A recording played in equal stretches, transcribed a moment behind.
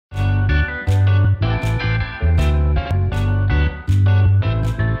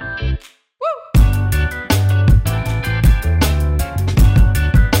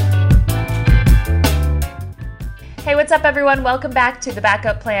what's up, everyone? Welcome back to The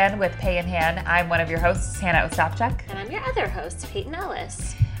Backup Plan with Pay and Han. I'm one of your hosts, Hannah Ostapchuk. And I'm your other host, Peyton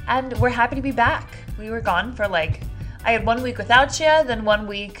Ellis. And we're happy to be back. We were gone for I had 1 week without you, then 1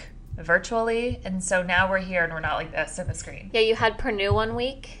 week virtually, and so now we're here and we're not like this in the screen. Yeah, you had Purdue 1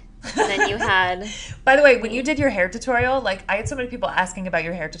 week, and then you had... By the way, when you did your hair tutorial, I had so many people asking about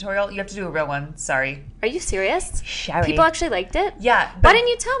your hair tutorial. You have to do a real one. Sorry. Are you serious? Sorry. People actually liked it? Yeah. Why didn't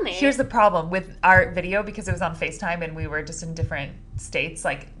you tell me? Here's the problem with our video, because it was on FaceTime and we were just in different states.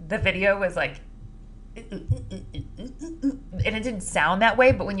 The video was and it didn't sound that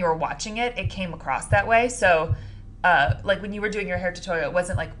way, but when you were watching it, it came across that way. So, when you were doing your hair tutorial, it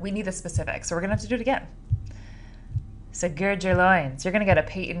wasn't we need the specifics, so we're gonna have to do it again. So gird your loins. You're gonna get a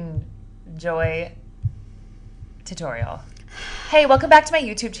Peyton Joy tutorial. Hey, welcome back to my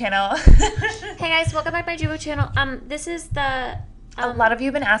YouTube channel. Hey guys, welcome back to my YouTube channel. This is the... a lot of you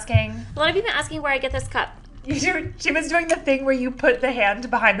have been asking. A lot of you have been asking where I get this cup. She was doing the thing where you put the hand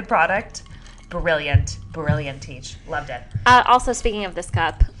behind the product. Brilliant. Brilliant teach. Loved it. Also, speaking of this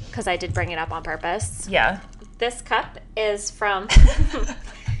cup, because I did bring it up on purpose. Yeah. This cup is from...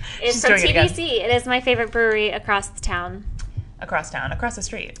 It's from TBC. It is my favorite brewery across the town. Across the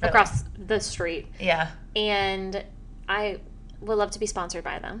street. Really. Across the street. Yeah. And I would love to be sponsored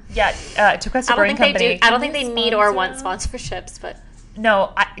by them. Yeah, Tequesta Brewing Company. I don't think they need or want sponsorships, but...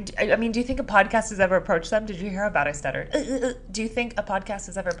 No, I mean, do you think a podcast has ever approached them? Did you hear about I stuttered? Do you think a podcast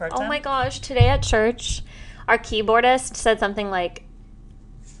has ever approached them? Oh my gosh, today at church, our keyboardist said something like,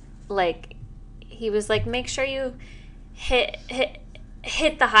 he was like, make sure you hit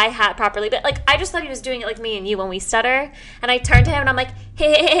the hi-hat properly. But, I just thought he was doing it like me and you when we stutter. And I turned to him and I'm like,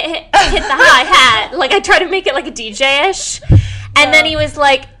 hit the hi-hat. I tried to make it like a DJ-ish. And then he was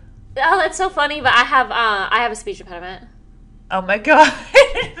like, oh, that's so funny, but I have a speech impediment. Oh my God.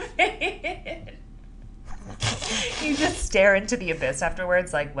 You just stare into the abyss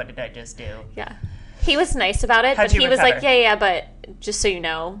afterwards what did I just do? Yeah. He was nice about it, but he was like, yeah, but just so you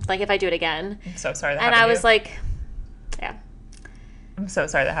know, if I do it again. I'm so sorry that happened to you. And I was like, yeah. I'm so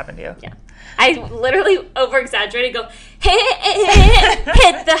sorry that happened to you. Yeah. I literally over-exaggerated, go,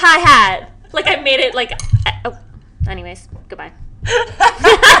 hit the hi-hat. I made it oh. Anyways, goodbye.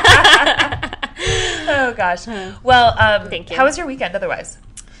 Oh, gosh. Well, thank you. How was your weekend otherwise?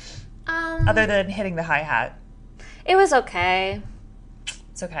 Other than hitting the hi-hat. It was okay.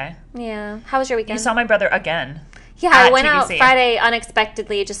 It's okay. Yeah. How was your weekend? You saw my brother again. Yeah, I went out Friday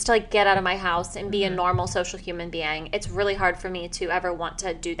unexpectedly just to get out of my house and be a normal social human being. It's really hard for me to ever want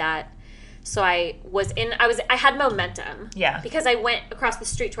to do that. So I had momentum. Yeah. Because I went across the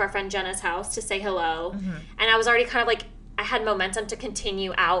street to our friend Jenna's house to say hello. Mm-hmm. And I was already kind of I had momentum to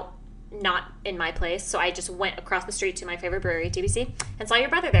continue out, not in my place. So I just went across the street to my favorite brewery, TBC, and saw your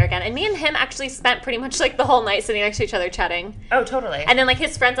brother there again. And me and him actually spent pretty much the whole night sitting next to each other chatting. Oh, totally. And then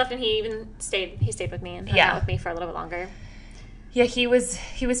his friends left and he stayed with me and hung out with me for a little bit longer. Yeah, he was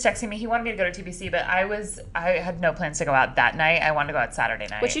texting me. He wanted me to go to TBC, but I had no plans to go out that night. I wanted to go out Saturday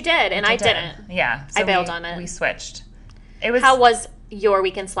night. Which you did, and I didn't. Yeah. So I bailed on it. We switched. How was your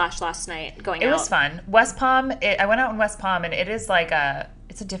weekend / last night going out? It was fun. West Palm, I went out in West Palm, and it is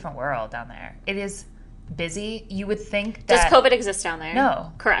it's a different world down there. It is busy. You would think that... Does COVID exist down there?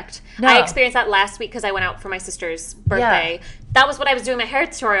 No. Correct. No. I experienced that last week because I went out for my sister's birthday. Yeah. That was what I was doing my hair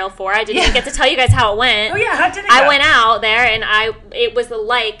tutorial for. I didn't even get to tell you guys how it went. Oh, yeah. How did it go? I went out there, and it was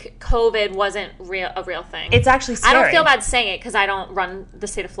COVID wasn't a real thing. It's actually scary. I don't feel bad saying it because I don't run the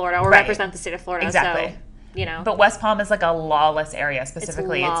state of Florida or represent the state of Florida. Exactly. So, But West Palm is a lawless area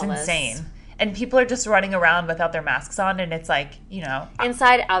specifically. It's insane. And people are just running around without their masks on, and it's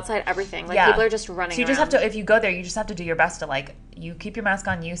inside, outside, everything. People are just running around. So you just have to, if you go there, you just have to do your best to, you keep your mask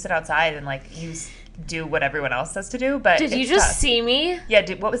on, you sit outside, and, you do what everyone else says to do, but did you just see me?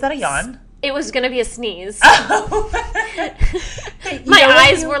 Yeah, what was that, a yawn? It was going to be a sneeze. Oh. My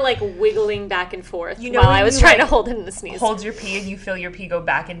eyes were, wiggling back and forth while I was trying to hold in the sneeze. Hold your pee and you feel your pee go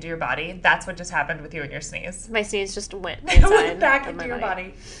back into your body. That's what just happened with you and your sneeze. My sneeze just went inside. It went back into your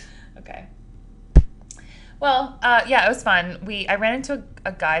body. Okay. Well, yeah, it was fun. I ran into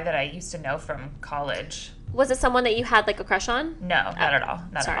a guy that I used to know from college. Was it someone that you had a crush on? No, not at all.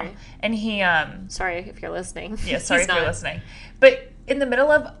 Not at all. And he sorry if you're listening. Yeah, sorry if you're listening. But in the middle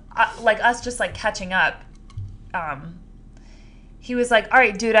of us just catching up, he was like, "All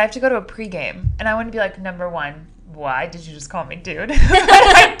right, dude, I have to go to a pregame." And I want to be like, number one, why did you just call me dude?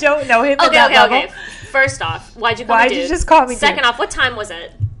 I don't know him at that level. Okay. First off, why'd you call me dude? Why'd you just call me dude? Second off, what time was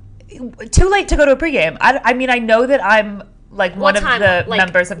it? Too late to go to a pregame. I mean, I know that I'm one of the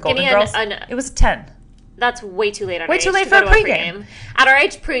members of Golden Girls. It was 10. That's way too late at our age. Way too late for a pregame. At our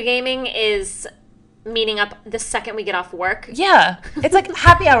age, pregaming is meeting up the second we get off work. Yeah. It's like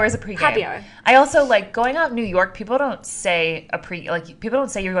happy hour is a pregame. Happy hour. I also like going out in New York, people don't say people don't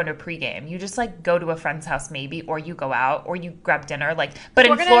say you're going to a pregame. You just like go to a friend's house maybe, or you go out, or you grab dinner. Like, but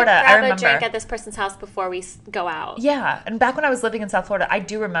in Florida, I remember. We're going to grab a drink at this person's house before we go out. Yeah. And back when I was living in South Florida, I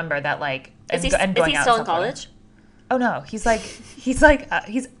do remember that like, is he still in college? Oh no. He's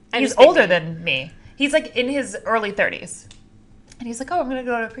older than me. He's like in his early 30s. And he's like, oh, I'm going to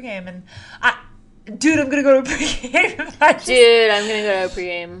go to a pregame. And dude, I'm going to go to a pregame. Dude, I'm going to go to a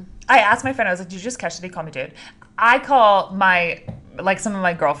pregame. I asked my friend, I was like, did you just catch it? He called me dude. I call some of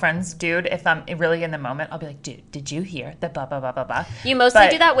my girlfriends dude if I'm really in the moment. I'll be like, dude, did you hear the blah, blah, blah, blah, blah. You mostly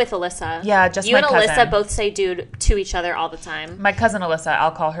do that with Alyssa. Yeah, just you my and cousin. Alyssa both say dude to each other all the time. My cousin Alyssa,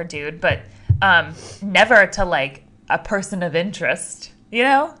 I'll call her dude, but never to like a person of interest, you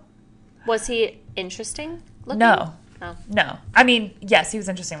know? Was he interesting looking? No. Oh. No. I mean, yes, he was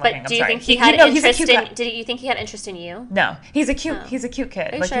interesting looking. But do you think he had interest in? Did you think he had interest in you? No, he's a cute kid. Are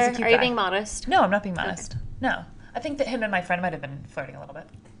you like, sure? He's a cute Are you guy. being modest? No, I'm not being modest. Okay. No, I think that him and my friend might have been flirting a little bit.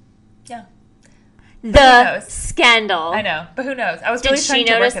 Yeah. The scandal. I know, but who knows? I was really trying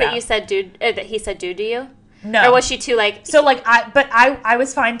to work it out. Did she notice that you said dude? That he said dude to you? No. Or was she too like? So like I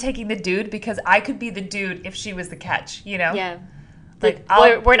was fine taking the dude because I could be the dude if she was the catch. You know? Yeah. Like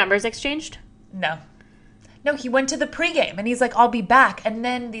were numbers exchanged? No. No, he went to the pregame, and he's like, I'll be back. And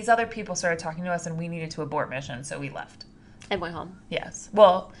then these other people started talking to us, and we needed to abort mission, so we left. And went home. Yes.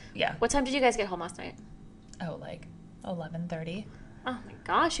 Well, yeah. What time did you guys get home last night? Oh, like 11:30. Oh, my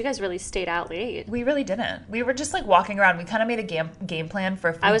gosh. You guys really stayed out late. We really didn't. We were just, like, walking around. We kind of made a game plan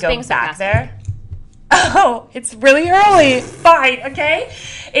for if we go back there. Oh, it's really early. Fine, okay?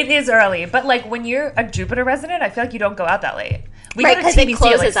 It is early. But, like, when you're a Jupiter resident, I feel like you don't go out that late. We go to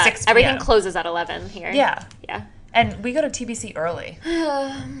TBC at like 6 p.m. Everything closes at 11 here. Yeah. Yeah. And we go to TBC early.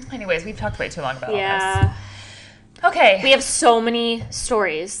 Anyways, we've talked way too long about all this. Okay. We have so many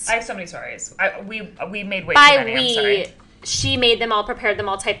stories. I have so many stories. We made way too many. I'm sorry. She made them all, prepared them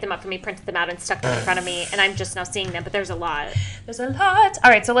all, typed them up for me, printed them out, and stuck them in front of me, and I'm just now seeing them, but there's a lot. There's a lot.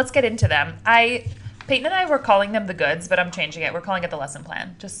 All right, so let's get into them. Peyton and I were calling them the goods, but I'm changing it. We're calling it the lesson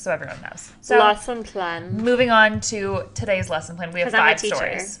plan, just so everyone knows. So, lesson plan. Moving on to today's lesson plan. We have 5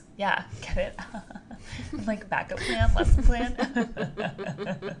 stories. Yeah, get it? Like backup plan, lesson plan.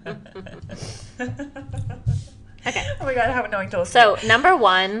 Okay. Oh my God, how annoying to listen. So, number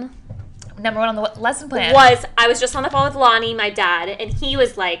one on the lesson plan I was just on the phone with Lonnie, my dad, and he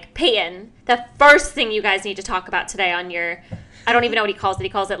was like, Peyton, the first thing you guys need to talk about today on your, I don't even know what he calls it. He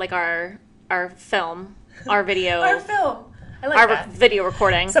calls it like our film, our video. Our film. I like that. Video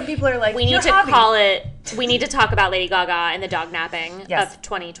recording. Some people are like, we need to talk about Lady Gaga and the dog napping of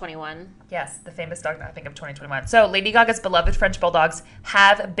 2021. Yes, the famous dog napping of 2021. So Lady Gaga's beloved French bulldogs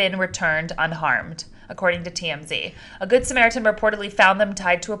have been returned unharmed, according to TMZ. A Good Samaritan reportedly found them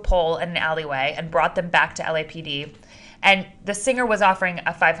tied to a pole in an alleyway and brought them back to LAPD. And the singer was offering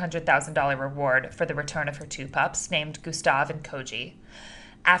a $500,000 reward for the return of her 2 pups, named Gustave and Koji,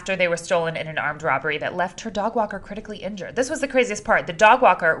 after they were stolen in an armed robbery that left her dog walker critically injured. This was the craziest part. The dog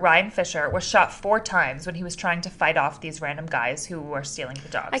walker, Ryan Fisher, was shot 4 times when he was trying to fight off these random guys who were stealing the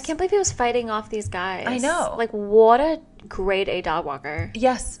dogs. I can't believe he was fighting off these guys. I know. Like, what a grade A dog walker.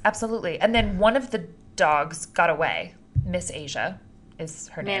 Yes, absolutely. And then one of the dogs got away. Miss Asia is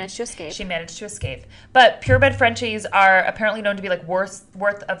her name. Managed to escape. She managed to escape. But purebred Frenchies are apparently known to be like worth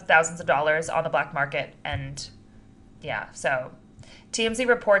of thousands of dollars on the black market. And yeah, so TMZ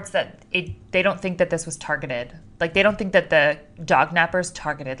reports that they don't think that this was targeted. Like, they don't think that the dog nappers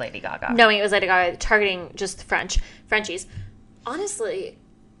targeted Lady Gaga. Knowing it was Lady Gaga targeting just the Frenchies. Honestly,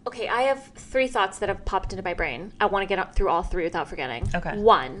 okay, I have 3 thoughts that have popped into my brain. I want to get through all 3 without forgetting. Okay.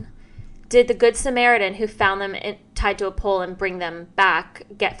 1, did the Good Samaritan who found them tied to a pole and bring them back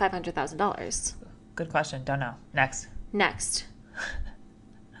get $500,000? Good question. Don't know. Next.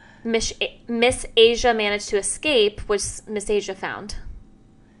 Miss Asia managed to escape. Was Miss Asia found?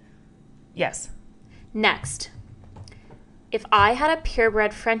 Yes. Next. If I had a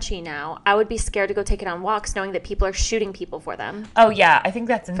purebred Frenchie now, I would be scared to go take it on walks knowing that people are shooting people for them. Oh, yeah. I think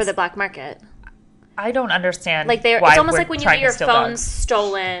that's for the black market. I don't understand. Like, it's almost like when you get your phone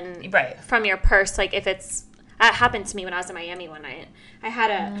stolen from your purse. Like, if it's... That happened to me when I was in Miami one night. I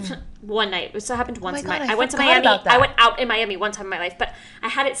had a one night. It happened once. I went to Miami. I went out in Miami one time in my life, but I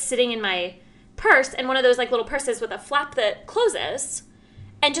had it sitting in my purse, and one of those like little purses with a flap that closes,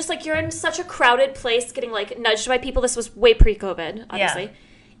 and just like you're in such a crowded place, getting like nudged by people. This was way pre-COVID, obviously,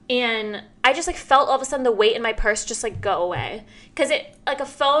 and I just like felt all of a sudden the weight in my purse just like go away because it like a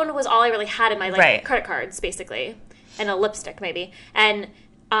phone was all I really had in my like credit cards basically, and a lipstick maybe, and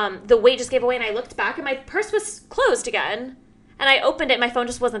the weight just gave away, and I looked back, and my purse was closed again. And I opened it, and my phone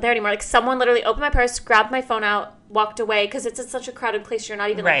just wasn't there anymore. Like, someone literally opened my purse, grabbed my phone out, walked away, because it's in such a crowded place, you're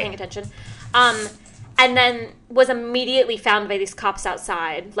not even like, paying attention. And then was immediately found by these cops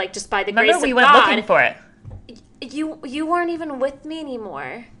outside, like, just by the grace of God. Remember, we went looking for it. You weren't even with me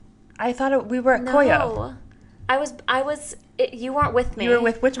anymore. I thought we were at Koyo. No. You weren't with me. You were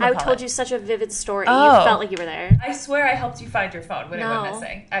with whatchamacallit? I told you such a vivid story. Oh. You felt like you were there. I swear I helped you find your phone when it went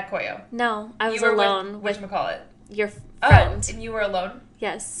missing at Koyo. No, I was alone. With whatchamacallit? Your friend. Oh, and you were alone?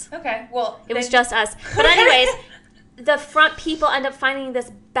 Yes. Okay, well... It was just us. But anyways, the front people end up finding this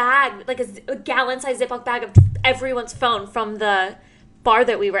bag, like a gallon-sized Ziploc bag of everyone's phone from the bar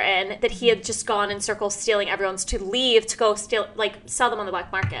that we were in, that he had just gone in circles stealing everyone's to leave to go steal, like, sell them on the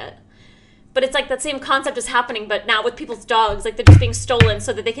black market. But it's like that same concept is happening, but now with people's dogs, like, they're just being stolen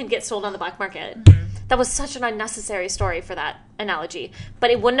so that they can get sold on the black market. Mm-hmm. That was such an unnecessary story for that analogy.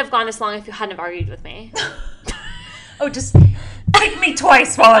 But it wouldn't have gone this long if you hadn't have argued with me. Oh, just kick me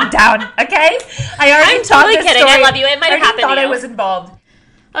twice while I'm down, okay? I'm totally kidding. Story. I love you. It might have happened to you. I thought I was involved.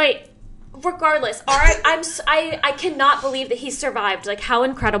 All right. Regardless, I cannot believe that he survived. Like, how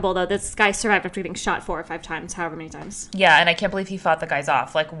incredible, though, this guy survived after being shot 4 or 5 times, however many times. Yeah, and I can't believe he fought the guys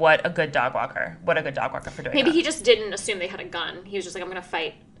off. Like, what a good dog walker. What a good dog walker for doing Maybe that. he just didn't assume they had a gun. He was just like, I'm going to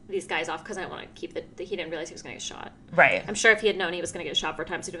fight these guys off because I want to keep he didn't realize he was going to get shot. Right. I'm sure if he had known he was going to get shot 4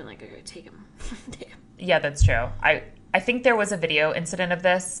 times, he'd have been like, okay, take him. Take him. Yeah, that's true. I think there was a video incident of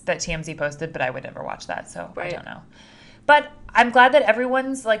this that TMZ posted, but I would never watch that, so right. I don't know. But I'm glad that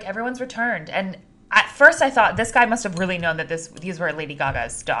everyone's returned. And at first I thought this guy must have really known that these were Lady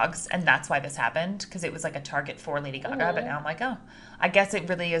Gaga's dogs, and that's why this happened, because it was like a target for Lady Gaga. Mm-hmm. But now I'm like, oh, I guess it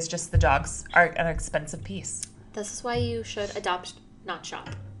really is just the dogs are an expensive piece. This is why you should adopt, not shop.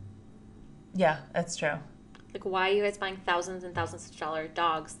 Yeah, that's true. Like, why are you guys buying thousands and thousands of dollar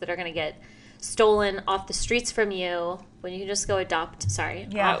dogs that are going to get stolen off the streets from you when you can just go adopt? Sorry.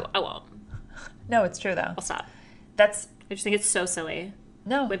 Yeah. I won't. No, it's true, though. I'll stop. I just think it's so silly.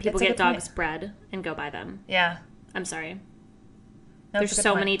 No, when people get dogs bred and go buy them. Yeah. I'm sorry. No, there's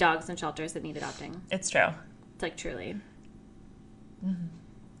so many dogs in shelters that need adopting. It's true. It's like, truly. Mm-hmm.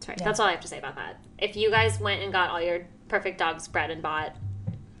 Sorry. Yeah. That's all I have to say about that. If you guys went and got all your perfect dogs bred and bought,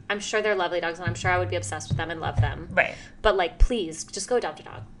 I'm sure they're lovely dogs, and I'm sure I would be obsessed with them and love them. Right. But, like, please, just go adopt a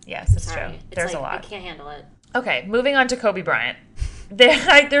dog. Yes, it's true. There's like, a lot. I can't handle it. Okay, moving on to Kobe Bryant.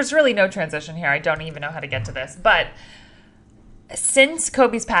 There's really no transition here. I don't even know how to get to this. But since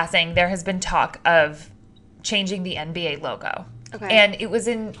Kobe's passing, there has been talk of changing the NBA logo. Okay. And it was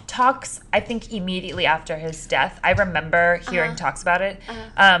in talks, I think, immediately after his death. I remember hearing talks about it.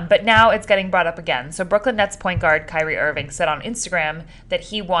 But now it's getting brought up again. So Brooklyn Nets point guard Kyrie Irving said on Instagram that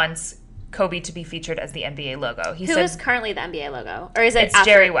he wants Kobe to be featured as the NBA logo. Who is currently the NBA logo? Or is it It's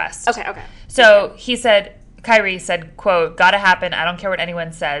Jerry West. Okay. So Kyrie said, quote, "Gotta happen. I don't care what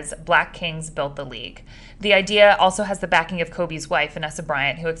anyone says. Black Kings built the league." The idea also has the backing of Kobe's wife, Vanessa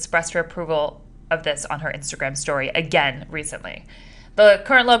Bryant, who expressed her approval of this on her Instagram story again recently. The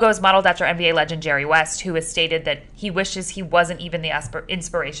current logo is modeled after NBA legend Jerry West, who has stated that he wishes he wasn't even the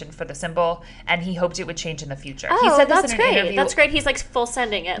inspiration for the symbol, and he hoped it would change in the future. Oh, he said this that's in an great. Interview. That's great. He's like full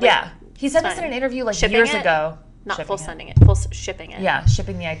sending it. Like, yeah. He said this in an interview years ago. Not full sending it, full shipping it. Yeah,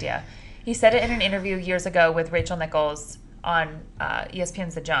 shipping the idea. He said it in an interview years ago with Rachel Nichols on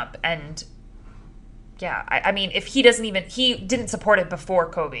ESPN's The Jump, and yeah, I mean, if he didn't support it before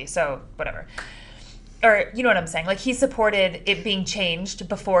Kobe, so whatever. Or, you know what I'm saying? Like, he supported it being changed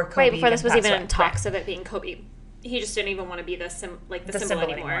before Kobe. Right, before this was even in talks of it being Kobe. He just didn't even want to be the symbol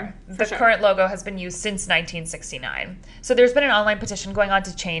anymore. The current logo has been used since 1969. So there's been an online petition going on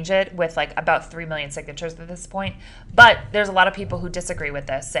to change it with, like, about 3 million signatures at this point. But there's a lot of people who disagree with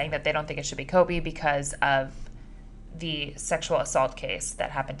this, saying that they don't think it should be Kobe because of the sexual assault case that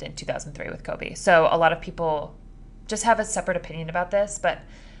happened in 2003 with Kobe. So a lot of people just have a separate opinion about this, but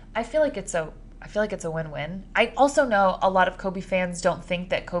I feel like it's a win-win. I also know a lot of Kobe fans don't think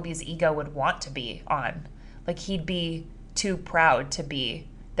that Kobe's ego would want to be on. Like, he'd be too proud to be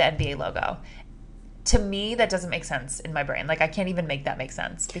the NBA logo. To me, that doesn't make sense in my brain. Like, I can't even make that make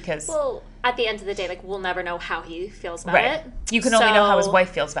sense because... Well, at the end of the day, like, we'll never know how he feels about it. You can only know how his wife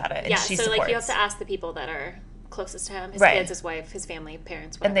feels about it, and she supports. Like, you have to ask the people that are closest to him, his kids, his wife, his family,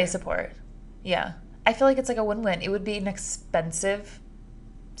 parents, whatever. And they support. Yeah. I feel like it's like a win-win. It would be an expensive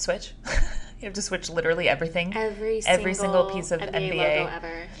switch. You have to switch literally everything. Every single piece of NBA logo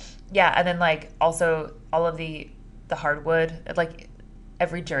ever. Yeah, and then, like, also all of the hardwood. Like,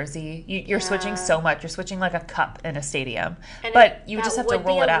 every jersey. You're switching so much. You're switching like a cup in a stadium. And but you just have to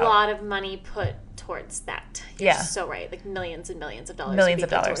roll it out. That would be a lot of money put towards that. You're so right. Like millions and millions of dollars. Millions of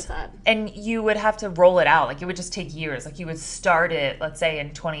dollars. That. And you would have to roll it out. Like it would just take years. Like you would start it, let's say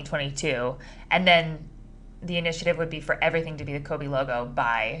in 2022, and then the initiative would be for everything to be the Kobe logo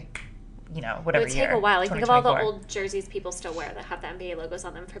by, whatever year. It would take a while. Like think of all the old jerseys people still wear that have the NBA logos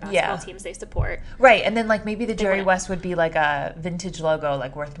on them for basketball teams they support. Right. And then like maybe the Jerry West would be like a vintage logo,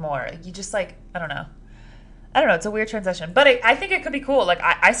 like worth more. You just like, I don't know. It's a weird transition. But I think it could be cool. Like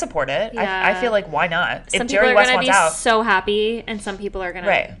I support it. Yeah. I feel like why not? Some people are going to be so happy and some people are going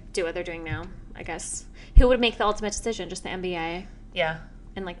to do what they're doing now, I guess. Who would make the ultimate decision? Just the NBA? Yeah.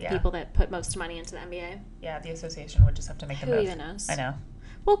 And like the people that put most money into the NBA? Yeah, the association would just have to make the move. Who even knows? I know.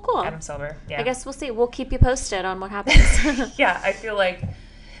 Well, cool. Adam Silver. Yeah. I guess we'll see. We'll keep you posted on what happens. Yeah, I feel like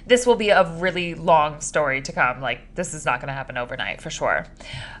this will be a really long story to come. Like, this is not going to happen overnight for sure.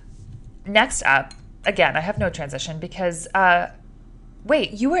 Next up, again, I have no transition because,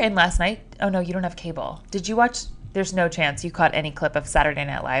 wait, you were in last night? Oh, no, you don't have cable. Did you watch? There's no chance you caught any clip of Saturday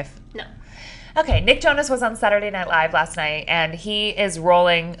Night Live? No. Okay, Nick Jonas was on Saturday Night Live last night, and he is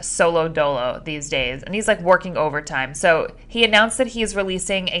rolling solo dolo these days, and he's like working overtime. So he announced that he is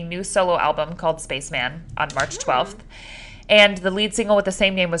releasing a new solo album called Spaceman on March 12th, and the lead single with the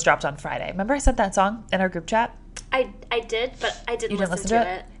same name was dropped on Friday. Remember I sent that song in our group chat? I did, but I didn't listen to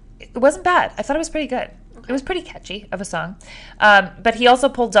it. It wasn't bad. I thought it was pretty good. Okay. It was pretty catchy of a song. But he also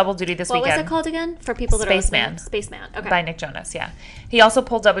pulled double duty this weekend. What was it called again? For people that Spaceman. are Spaceman. Okay. By Nick Jonas, yeah. He also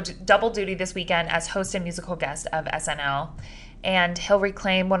pulled double duty this weekend as host and musical guest of SNL. And he'll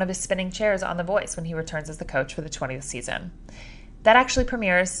reclaim one of his spinning chairs on The Voice when he returns as the coach for the 20th season. That actually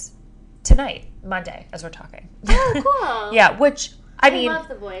premieres tonight, Monday, as we're talking. Oh, cool. Yeah, which, I mean... love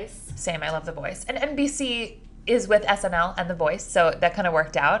The Voice. Same, I love The Voice. And NBC is with SNL and The Voice, so that kind of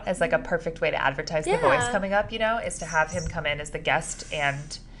worked out as like a perfect way to advertise The Voice coming up, is to have him come in as the guest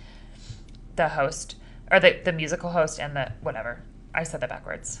and the host, or the musical host and the whatever. I said that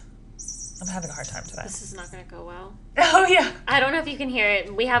backwards. I'm having a hard time today. This is not going to go well. Oh, yeah. I don't know if you can hear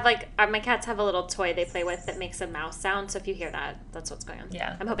it. We have my cats have a little toy they play with that makes a mouse sound, so if you hear that, that's what's going on.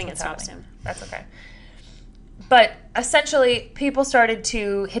 Yeah. I'm hoping it stops soon. That's okay. But essentially, people started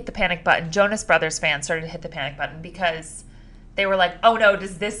to hit the panic button. Jonas Brothers fans started to hit the panic button because they were like, oh no,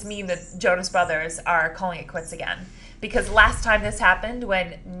 does this mean that Jonas Brothers are calling it quits again? Because last time this happened,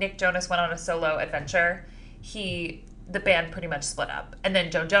 when Nick Jonas went on a solo adventure, the band pretty much split up. And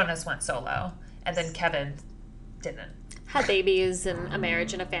then Joe Jonas went solo. And then Kevin didn't. Had babies and a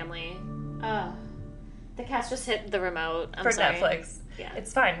marriage and a family. The cats just hit the remote. I'm sorry. Netflix. Yeah.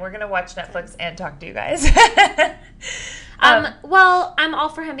 It's fine. We're going to watch Netflix and talk to you guys. Well, I'm all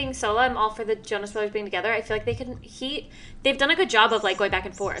for him being solo. I'm all for the Jonas Brothers being together. I feel like they've done a good job of like going back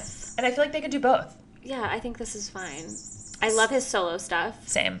and forth. And I feel like they could do both. Yeah, I think this is fine. I love his solo stuff.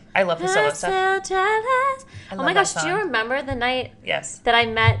 Same. I love his solo stuff. Oh my gosh, do you remember the night that I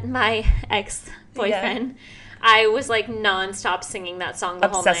met my ex-boyfriend? Yeah. I was like nonstop singing that song the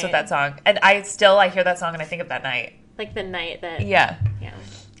whole night. Obsessed with that song. And I hear that song and I think of that night. Like the night that... Yeah.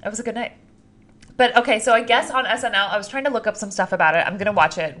 It was a good night. But, okay, so I guess on SNL, I was trying to look up some stuff about it. I'm going to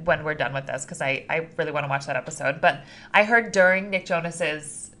watch it when we're done with this because I really want to watch that episode. But I heard during Nick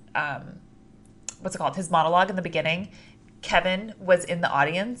Jonas's, his monologue in the beginning, Kevin was in the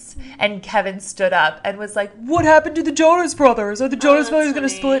audience, and Kevin stood up and was like, what happened to the Jonas Brothers? Are the Jonas Brothers going to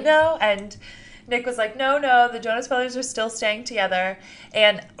split now? And Nick was like, no, the Jonas Brothers are still staying together.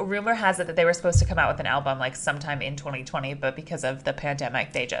 And rumor has it that they were supposed to come out with an album like sometime in 2020, but because of the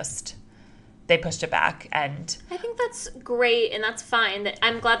pandemic, they pushed it back. And I think that's great, and that's fine.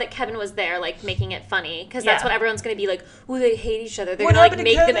 I'm glad that Kevin was there, like, making it funny, because that's what everyone's going to be like, oh, they hate each other. They're going to, like,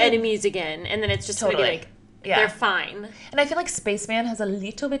 make them enemies again. And then it's just going to be like, they're fine. And I feel like Spaceman has a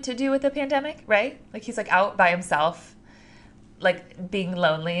little bit to do with the pandemic, right? Like, he's, like, out by himself, like, being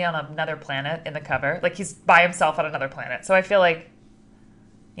lonely on another planet in the cover. Like, he's by himself on another planet. So I feel like,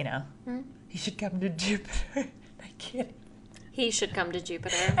 he should come to Jupiter. I can't. He should come to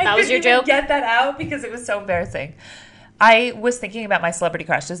Jupiter. That was your joke? I couldn't get that out because it was so embarrassing. I was thinking about my celebrity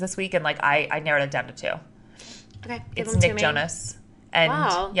crushes this week, and, like, I narrowed it down to 2. Okay. It's Nick Jonas. And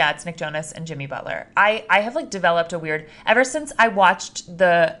it's Nick Jonas and Jimmy Butler. I have like developed a weird, ever since I watched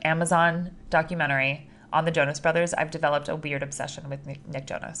the Amazon documentary on the Jonas Brothers, I've developed a weird obsession with Nick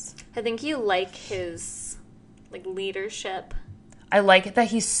Jonas. I think you like his like leadership. I like that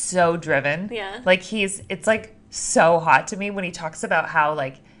he's so driven. Yeah. Like it's like so hot to me when he talks about how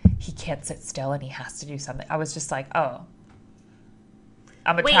like he can't sit still and he has to do something. I was just like, oh,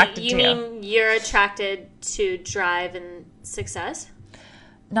 I'm attracted to you. Wait, you mean you're attracted to drive and success?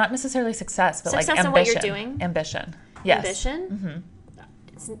 not necessarily success, but Success like ambition. in what you're doing? Ambition. Yes. Ambition? Mm-hmm.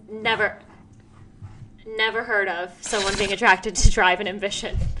 It's never heard of someone being attracted to drive and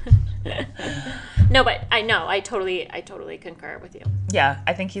ambition. No, but I know. I totally concur with you. Yeah,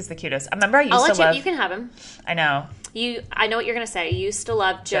 I think he's the cutest. I remember I used to love... You can have him. I know. I know what you're going to say. You used to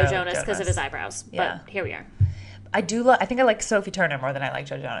love Joe Jonas because of his eyebrows. Yeah. But here we are. I think I like Sophie Turner more than I like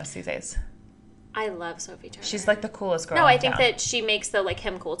Joe Jonas these days. I love Sophie Turner. She's like the coolest girl. No, I in think town. that she makes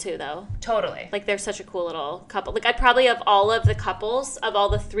him cool too, though. Totally. Like they're such a cool little couple. Like I'd probably of all of the couples, of all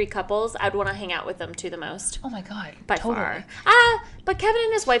the 3 couples, I'd want to hang out with them too the most. Oh my god, By totally. far. But Kevin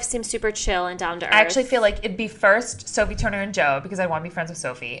and his wife seem super chill and down to earth. I actually feel like it'd be first Sophie Turner and Joe because I want to be friends with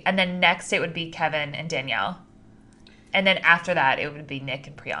Sophie, and then next it would be Kevin and Danielle, and then after that it would be Nick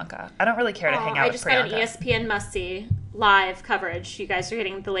and Priyanka. I don't really care to hang out with Priyanka. I just got an ESPN must-see live coverage. You guys are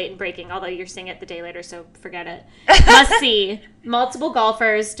getting the late and breaking, although you're seeing it the day later, so forget it. Must-see. Multiple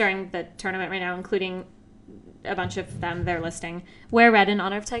golfers during the tournament right now, including a bunch of them they're listing, wear red in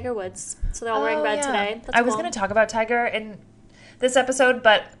honor of Tiger Woods. So they're all wearing red today. That's I was going to talk about Tiger in this episode,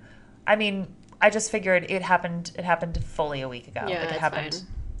 but I mean, I just figured it happened fully a week ago. Yeah, like it happened. Fine.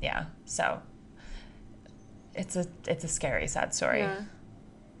 Yeah. So it's a scary, sad story. Yeah.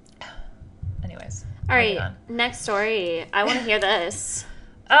 Anyways. All right, next story. I want to hear this.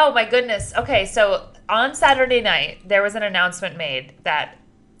 Oh my goodness. Okay, so on Saturday night, there was an announcement made that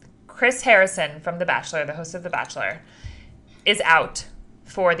Chris Harrison from The Bachelor, the host of The Bachelor, is out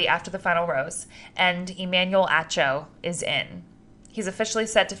for the After the Final Rose, and Emmanuel Acho is in. He's officially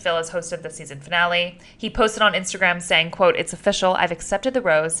set to fill as host of the season finale. He posted on Instagram saying, quote, "It's official. I've accepted the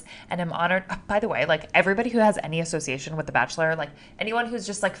rose and am honored." By the way, like everybody who has any association with The Bachelor, like anyone who's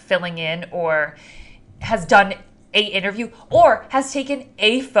just like filling in or has done a interview or has taken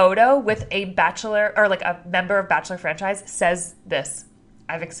a photo with a Bachelor or like a member of Bachelor franchise says this: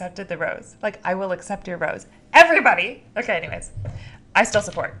 "I've accepted the rose." Like, I will accept your rose. Everybody. Okay, anyways. I still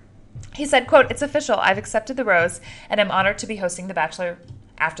support. He said, quote, "It's official. I've accepted the rose and I'm honored to be hosting The Bachelor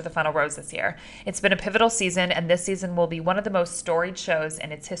After the Final Rose this year. It's been a pivotal season, and this season will be one of the most storied shows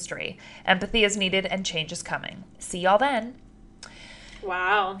in its history. Empathy is needed and change is coming. See y'all then."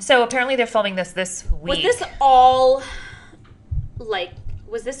 Wow. So apparently they're filming this week. Was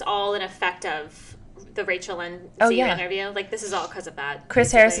this all an effect of the Rachel and Z interview? Like, this is all because of that. Chris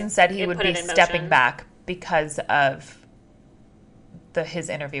basically. Harrison said he would be stepping back because of his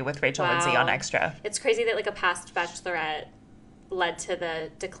interview with Rachel Lindsay on Extra. It's crazy that like a past Bachelorette led to the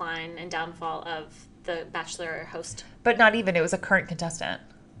decline and downfall of the Bachelor host. But not even. It was a current contestant,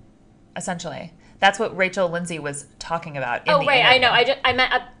 essentially. That's what Rachel Lindsay was talking about in the interview. I know. I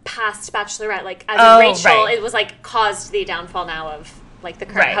meant a past Bachelorette, like as in Rachel. Right. It was like caused the downfall now of like the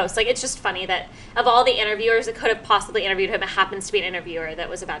current host. Like, it's just funny that of all the interviewers that could have possibly interviewed him, it happens to be an interviewer that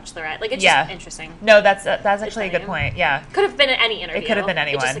was a Bachelorette. Like, it's just interesting. No, that's actually a good point. Yeah, could have been any interview. It could have been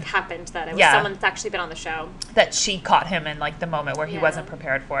anyone. It just like happened that it was someone that's actually been on the show. That she caught him in like the moment where he wasn't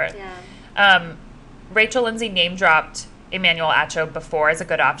prepared for it. Yeah. Rachel Lindsay name dropped Emmanuel Acho before as a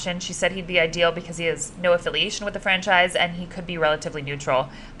good option. She said he'd be ideal because he has no affiliation with the franchise and he could be relatively neutral.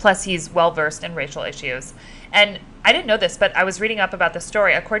 Plus, he's well-versed in racial issues. And I didn't know this, but I was reading up about the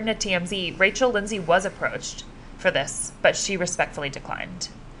story. According to TMZ, Rachel Lindsay was approached for this, but she respectfully declined.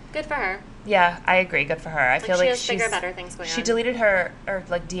 Good for her. Yeah, I agree. Good for her. I feel like she's bigger, better things going on. She deleted her, or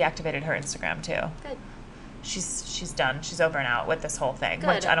like deactivated her Instagram too. Good. She's done. She's over and out with this whole thing, Good.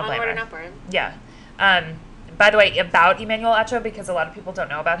 which I don't blame her. Onward and upward. Yeah. By the way, about Emmanuel Acho, because a lot of people don't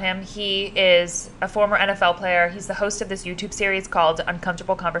know about him, he is a former NFL player. He's the host of this YouTube series called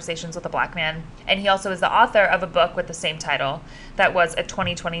Uncomfortable Conversations with a Black Man. And he also is the author of a book with the same title that was a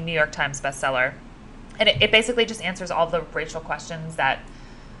 2020 New York Times bestseller. And it basically just answers all the racial questions that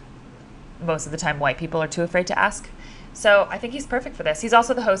most of the time white people are too afraid to ask. So I think he's perfect for this. He's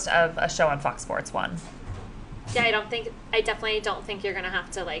also the host of a show on Fox Sports 1. Yeah, I definitely don't think you're going to have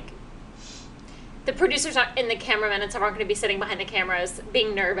to, like, the producers aren't, and the cameramen and stuff aren't going to be sitting behind the cameras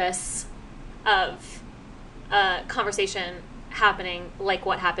being nervous of a conversation happening like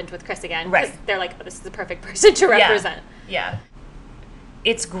what happened with Chris again. Right. They're like, oh, this is the perfect person to represent. Yeah.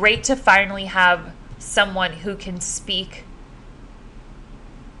 It's great to finally have someone who can speak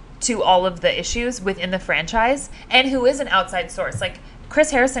to all of the issues within the franchise and who is an outside source. Like, Chris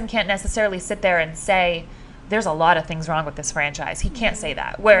Harrison can't necessarily sit there and say, there's a lot of things wrong with this franchise. He can't say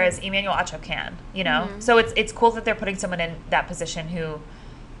that. Whereas Emmanuel Acho can, you know? Mm-hmm. So it's cool that they're putting someone in that position who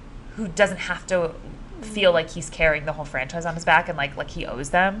doesn't have to feel like he's carrying the whole franchise on his back and like he owes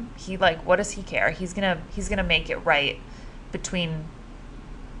them. He what does he care? He's gonna make it right between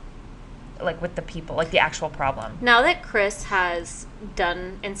like with the people, like the actual problem. Now that Chris has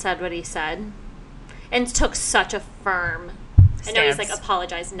done and said what he said and took such a firm I know he's like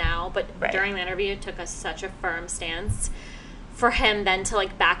apologized now, but during the interview took such a firm stance for him then to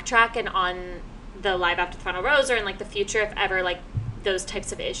like backtrack and on the live after the final rose or in like the future if ever like those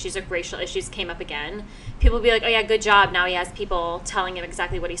types of issues or racial issues came up again, people would be like, oh yeah, good job, now he has people telling him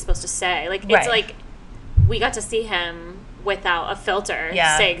exactly what he's supposed to say. Like it's like we got to see him without a filter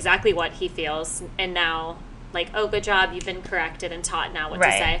say exactly what he feels, and now like, oh, good job, you've been corrected and taught now what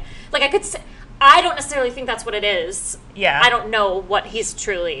to say. Like I could say, I don't necessarily think that's what it is. Yeah. I don't know what he's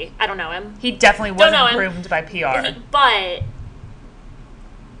truly. I don't know him. He definitely wasn't groomed by PR. But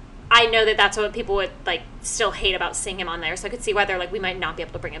I know that that's what people would, like, still hate about seeing him on there. So I could see why they're like, we might not be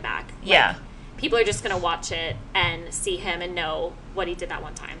able to bring him back. Like, people are just going to watch it and see him and know what he did that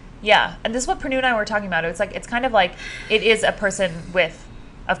one time. Yeah. And this is what Pernod and I were talking about. It's like, it's kind of like, it is a person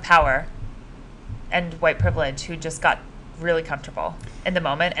of power and white privilege who just got really comfortable in the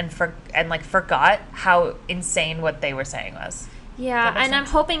moment and forgot how insane what they were saying was. Yeah, and I'm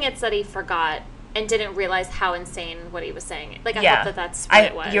hoping it's that he forgot and didn't realize how insane what he was saying. Like, I hope that's what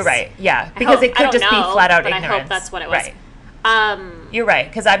it was. You're right. Yeah, because it could just be flat out ignorance. I hope that's what it was. Right. You're right,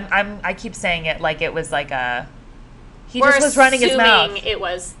 because I keep saying it like it was like he just was running his mouth. We're assuming it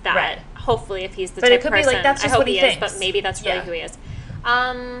was that. Right. Hopefully, if he's the type of person, but it could be like that's just what he thinks. But maybe that's really who he is.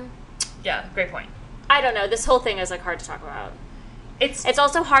 Yeah, great point. I don't know. This whole thing is like hard to talk about. It's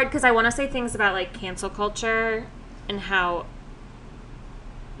also hard because I want to say things about like cancel culture and how,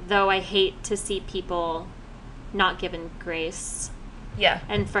 though I hate to see people not given grace. Yeah.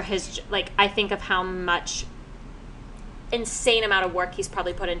 And for his, like, I think of how much insane amount of work he's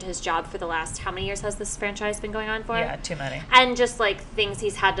probably put into his job for the last, how many years has this franchise been going on for? Yeah, too many. And just like things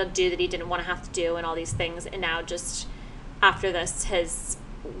he's had to do that he didn't want to have to do and all these things. And now just after this, his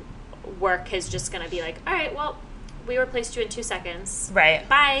work is just going to be like, all right, well, we replaced you in 2 seconds. Right.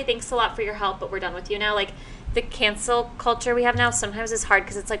 Bye. Thanks a lot for your help, but we're done with you now. Like, the cancel culture we have now sometimes is hard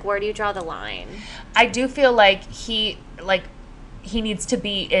because it's like, where do you draw the line? I do feel like he needs to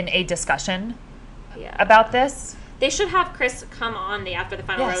be in a discussion about this. They should have Chris come on after the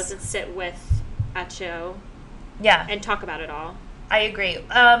final rose and sit with Acho. Yeah. And talk about it all. I agree.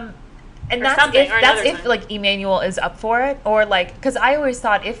 And that's if like Emmanuel is up for it, or like, because I always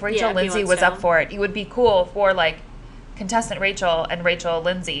thought if Rachel Lindsay was up for it, it would be cool for like contestant Rachel and Rachel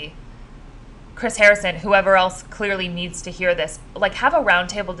Lindsay, Chris Harrison, whoever else clearly needs to hear this, like have a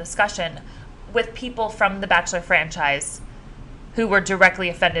roundtable discussion with people from the Bachelor franchise who were directly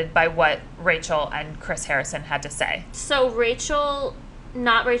offended by what Rachel and Chris Harrison had to say. So Rachel,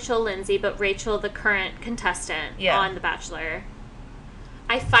 not Rachel Lindsay, but Rachel, the current contestant on The Bachelor.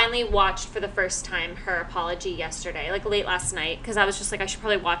 I finally watched for the first time her apology yesterday, like late last night, because I was just like, I should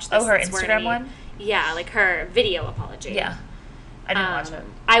probably watch this. Oh, her Instagram one? Yeah, like her video apology. Yeah. I didn't watch it.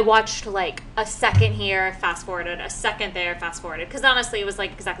 I watched like a second here, fast forwarded, a second there, fast forwarded, because honestly it was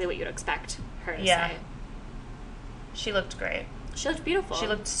like exactly what you'd expect her to say. She looked great. She looked beautiful. She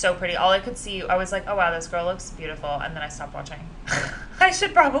looked so pretty. All I could see, I was like, oh wow, this girl looks beautiful, and then I stopped watching. I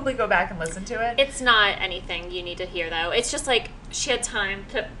should probably go back and listen to it. It's not anything you need to hear, though. It's just like, she had time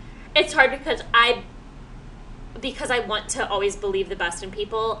to... It's hard because I want to always believe the best in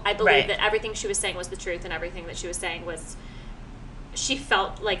people. I believe that everything she was saying was the truth, and everything that she was saying was... She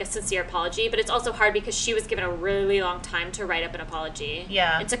felt like a sincere apology, but it's also hard because she was given a really long time to write up an apology.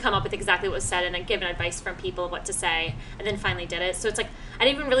 Yeah. And to come up with exactly what was said and then given advice from people what to say, and then finally did it. So it's like, I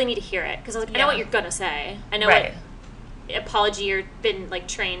didn't even really need to hear it, because I was like, I know what you're going to say. I know what apology you've been, like,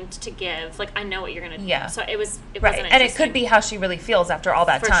 trained to give. Like, I know what you're going to do. Yeah. So it wasn't interesting. And it could be how she really feels after all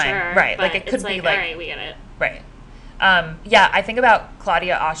that time. Sure, right. Like, it could be like... all right, we get it. Right. I think about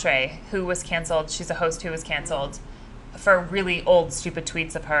Claudia Oshry, who was canceled. She's a host who was canceled for really old, stupid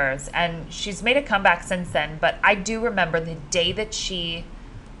tweets of hers. And she's made a comeback since then. But I do remember the day that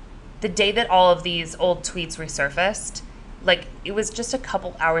all of these old tweets resurfaced, like, it was just a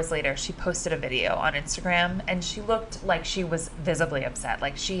couple hours later, she posted a video on Instagram, and she looked like she was visibly upset.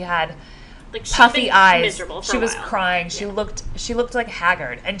 Like, she had puffy eyes. Miserable for she was crying. She looked like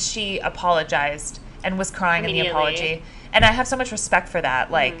haggard, and she apologized and was crying in the apology. And I have so much respect for that.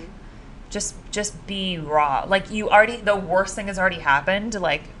 Like, just be raw. Like, the worst thing has already happened.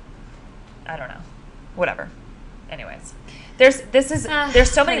 Like, I don't know. Whatever. Anyways.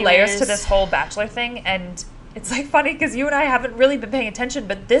 There's so many layers to this whole Bachelor thing, and it's like funny because you and I haven't really been paying attention,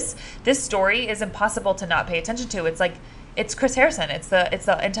 but this story is impossible to not pay attention to. It's like, it's Chris Harrison, it's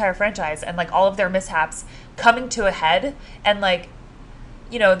the entire franchise, and like all of their mishaps coming to a head, and like,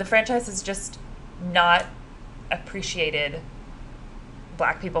 you know, the franchise is just not appreciated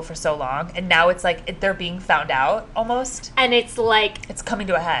black people for so long, and now it's like they're being found out almost. And it's like it's coming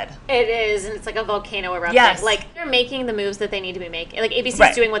to a head. It is, and it's like a volcano erupting. Yes. Like, they're making the moves that they need to be making. Like, ABC's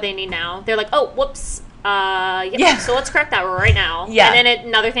Right. doing what they need now. They're like, oh, whoops. Yeah. So let's correct that right now. Yeah. And then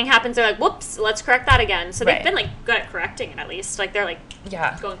another thing happens. They're like, whoops, let's correct that again. So they've Right. been, like, good at correcting it, at least. Like, they're, like,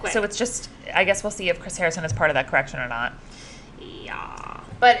 Yeah. going quick. So it's just, I guess we'll see if Chris Harrison is part of that correction or not. Yeah.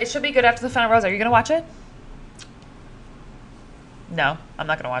 But it should be good after the final rose. Are you going to watch it? No, I'm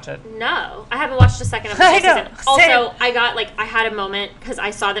not going to watch it. No. I haven't watched a second of the I whole know. season. Same. Also, I had a moment because I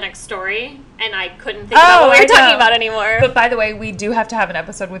saw the next story, and I couldn't think about what we were talking about anymore. But by the way, we do have to have an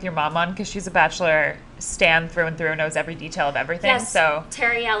episode with your mom on because she's a Bachelor stan through and through, knows every detail of everything. Yes, So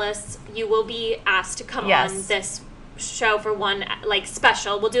Terry Ellis, you will be asked to come Yes. on this show for one, like,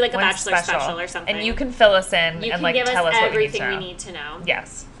 special. We'll do, like, a one Bachelor special or something. and you can fill us in You and can like give tell us us everything what we we need need to know.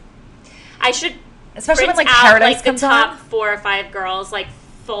 Yes, I should especially when print like out, Paradise like, comes the top on. 4 or 5 girls, like,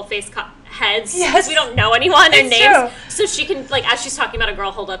 full face heads. Yes. Because we don't know anyone, their It's names. true. So she can, like, as she's talking about a girl,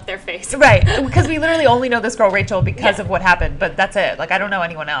 hold up their face. Right, because we literally only know this girl Rachel because Yeah. of what happened, but that's it. Like I don't know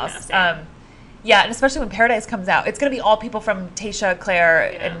anyone else. same. Yeah, and especially when Paradise comes out, it's gonna be all people from Tayshia,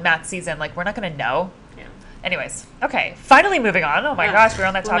 Claire, Yeah. and Matt's season. Like we're not gonna know. Yeah. Anyways, okay. Finally moving on. Oh my Yeah. gosh, we were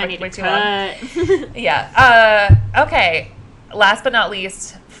on that We might topic need way to too long. cut. Yeah. Okay. Last but not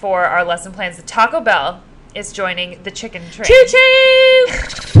least, for our lesson plans, the Taco Bell is joining the chicken train. Choo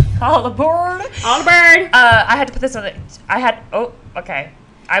choo! All aboard! On a bird! I had to put this on. Oh, okay.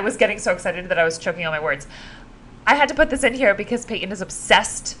 I was getting so excited that I was choking on my words. I had to put this in here because Peyton is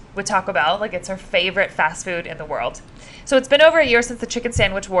obsessed with Taco Bell. Like, it's her favorite fast food in the world. So it's been over a year since the chicken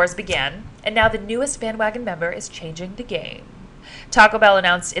sandwich wars began, and now the newest bandwagon member is changing the game. Taco Bell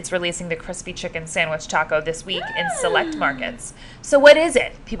announced it's releasing the crispy chicken sandwich taco this week in select markets. So what is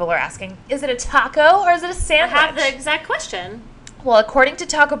it? People are asking. Is it a taco or is it a I sandwich? have the exact question. Well, according to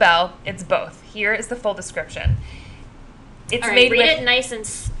Taco Bell, it's both. Here is the full description. It's All right, made read with... it nice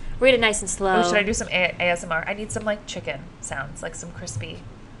and slow. Oh, should I do some ASMR? I need some, like, chicken sounds, like some crispy...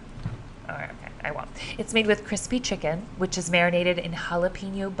 All right, okay, I won't. It's made with crispy chicken, which is marinated in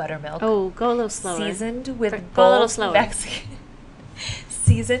jalapeno buttermilk. Oh, go a little slower. Seasoned with Go a little bold slower.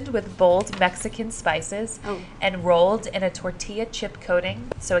 seasoned with bold Mexican spices Oh. and rolled in a tortilla chip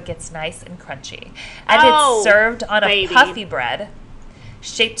coating so it gets nice and crunchy. And Oh, it's served on baby. a puffy bread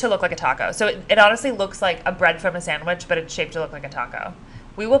shaped to look like a taco. So it honestly looks like a bread from a sandwich, but it's shaped to look like a taco.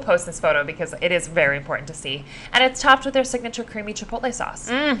 We will post this photo because it is very important to see. And it's topped with their signature creamy chipotle sauce.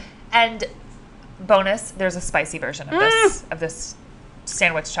 And bonus, there's a spicy version of this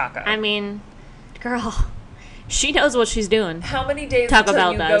sandwich taco. I mean, girl, she knows what she's doing. How many days Taco until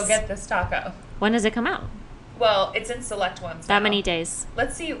Bell you does. go get this taco? When does it come out? Well, it's in select ones. That now. many days.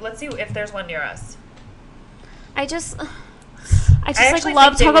 Let's see if there's one near us. I just actually like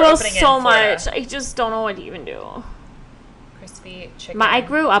love think they Taco were Bell opening it in so Florida. much. I just don't know what to even do. Crispy chicken. I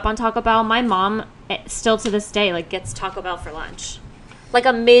grew up on Taco Bell. My mom, still to this day, like gets Taco Bell for lunch, like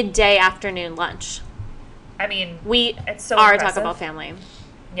a midday afternoon lunch. I mean, We it's so are a impressive. Taco Bell family.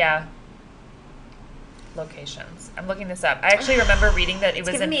 Yeah. Locations. I'm looking this up. I actually remember reading that it was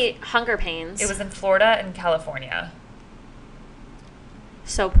Giving in me hunger pains. it was in Florida and California.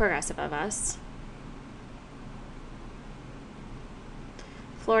 So progressive of us.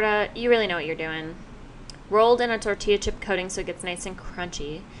 Florida, you really know what you're doing. Rolled in a tortilla chip coating so it gets nice and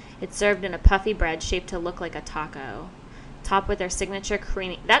crunchy. It's served in a puffy bread shaped to look like a taco. Topped with their signature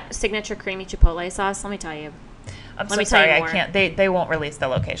creamy chipotle sauce. Let me tell you. I'm Let so me tell you sorry, I more. can't. They won't release the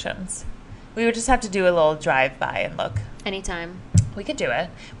locations. We would just have to do a little drive by and look. Anytime. We could do it.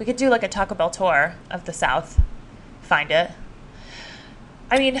 We could do like a Taco Bell tour of the South. Find it.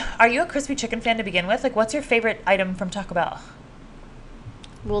 I mean, are you a crispy chicken fan to begin with? Like, what's your favorite item from Taco Bell?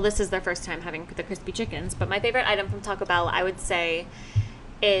 Well, this is their first time having the crispy chickens, but my favorite item from Taco Bell, I would say,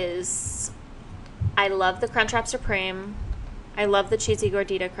 is I love the Crunchwrap Supreme. I love the cheesy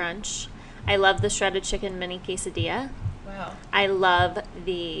gordita crunch. I love the shredded chicken mini quesadilla. Wow. I love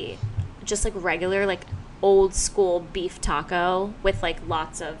the just like regular like old school beef taco with like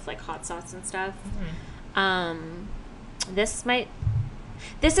lots of like hot sauce and stuff.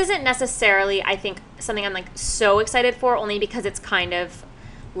 This isn't necessarily, I think, something I'm like so excited for, only because it's kind of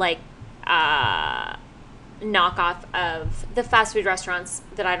like knockoff of the fast food restaurants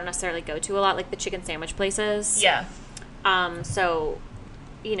that I don't necessarily go to a lot, like the chicken sandwich places. Yeah. So,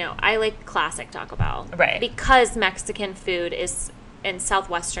 you know, I like classic Taco Bell. Right. Because Mexican food is, and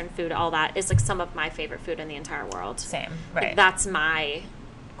Southwestern food, all that, is like some of my favorite food in the entire world. Same. Like, Right. that's my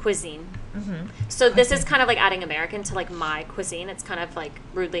cuisine. So this is kind of like adding American to like my cuisine. It's kind of like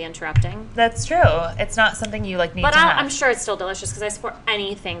rudely interrupting. That's true. It's not something you like need But to have. I'm sure it's still delicious because I support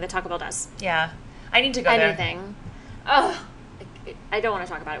anything that Taco Bell does. Yeah. I need to go there. Anything. Oh, I don't want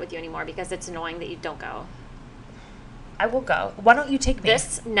to talk about it with you anymore because it's annoying that you don't go. I will go. Why don't you take me?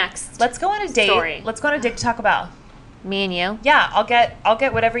 This next Let's go on a date. story. Let's go on a date to Taco Bell. Me and you? Yeah, I'll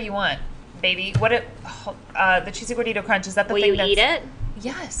get whatever you want, baby. The cheesy gordito crunch, is that the Will thing you eat it?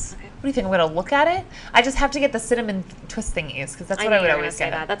 Yes. Okay. What do you think? I'm going to look at it? I just have to get the cinnamon twist thingies because that's what I would always say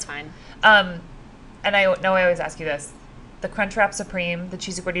get. that. That's fine. And I know I always ask you this. The Crunchwrap Supreme, the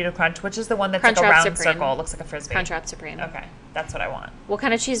cheesy gordito crunch, which is the one that's like a round Supreme. circle, looks like a frisbee. Crunchwrap Supreme. Okay, that's what I want. What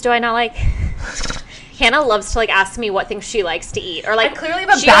kind of cheese do I not like? Hannah loves to like ask me what things she likes to eat, or like I clearly have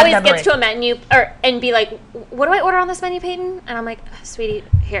a she bad always memory. gets to a menu and be like, "What do I order on this menu, Peyton?" And I'm like, "Sweetie,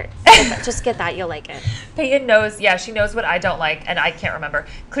 here, just get that. You'll like it." Peyton knows, yeah, she knows what I don't like, and I can't remember.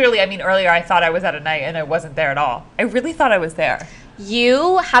 Clearly, I mean, earlier I thought I was at a night, and I wasn't there at all. I really thought I was there.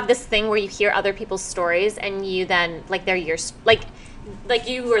 You have this thing where you hear other people's stories, and you then like they're yours, like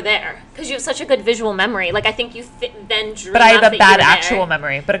you were there because you have such a good visual memory. Like I think you then dream. But I have up a that bad you were actual there.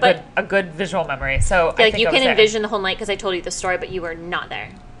 memory, but a good visual memory. So I Like think you I was can there. envision the whole night because I told you the story, but you were not there.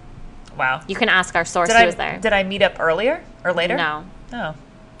 Wow. You can ask our source who was there. Did I meet up earlier or later? No. Oh.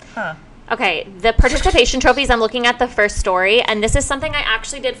 Huh. Okay, the participation trophies, I'm looking at the first story, and this is something I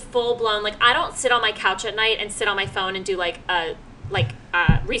actually did full blown. Like, I don't sit on my couch at night and sit on my phone and do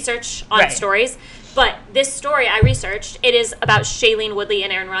research on Right. stories. But this story I researched, it is about Shailene Woodley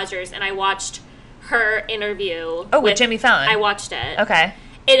and Aaron Rodgers, and I watched her interview. With Jimmy Fallon. I watched it. Okay.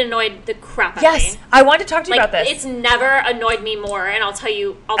 It annoyed the crap out of me. Yes, I wanted to talk to you about this. It's never annoyed me more, and I'll tell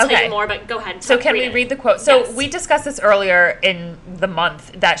you more, but go ahead. So can we read the quote? So Yes. we discussed this earlier in the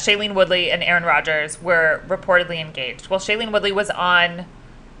month that Shailene Woodley and Aaron Rodgers were reportedly engaged. Well, Shailene Woodley was on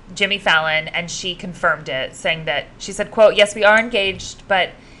Jimmy Fallon, and she confirmed it, saying that she said, quote, "Yes, we are engaged,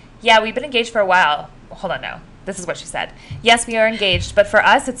 but yeah, we've been engaged for a while." Hold on, no. This is what she said. "Yes, we are engaged, but for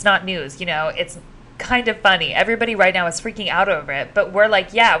us, it's not news. You know, it's kind of funny. Everybody right now is freaking out over it, but we're like,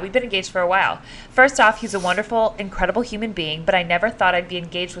 yeah, we've been engaged for a while. First off, he's a wonderful, incredible human being, but I never thought I'd be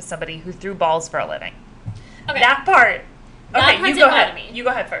engaged with somebody who threw balls for a living." Okay. That part. That Okay, part you didn't go ahead. bother me. You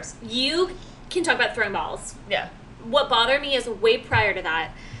go ahead first. You can talk about throwing balls. Yeah. What bothered me is way prior to that,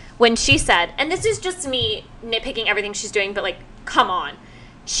 when she said, and this is just me nitpicking everything she's doing, but like, come on.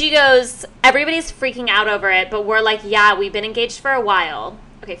 She goes, everybody's freaking out over it, but we're like, yeah, we've been engaged for a while.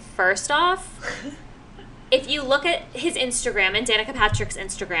 Okay, first off, if you look at his Instagram and Danica Patrick's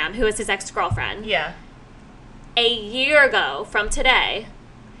Instagram, who is his ex-girlfriend, Yeah. a year ago from today,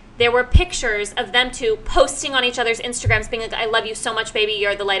 there were pictures of them two posting on each other's Instagrams being like, "I love you so much, baby.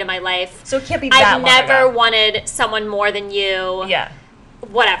 You're the light of my life. So it can't be that I've long never ago. wanted someone more than you." Yeah.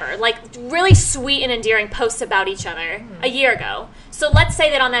 Whatever. Like, really sweet and endearing posts about each other a year ago. So let's say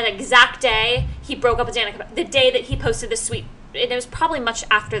that on that exact day, he broke up with Danica. The day that he posted this sweet... And it was probably much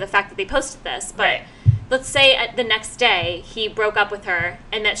after the fact that they posted this, but... Right. Let's say the next day he broke up with her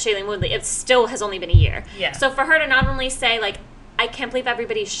and met Shailene Woodley. It still has only been a year. Yeah. So for her to not only say, like, I can't believe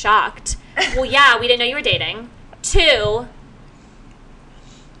everybody's shocked. Well, yeah, we didn't know you were dating. Two,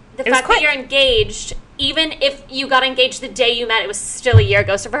 the fact that you're engaged, even if you got engaged the day you met, it was still a year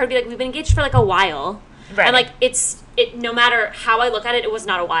ago. So for her to be like, we've been engaged for like a while. Right. And like, no matter how I look at it, it was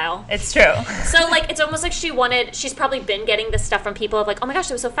not a while. It's true. So, like, it's almost like she's probably been getting this stuff from people of, like, oh my gosh,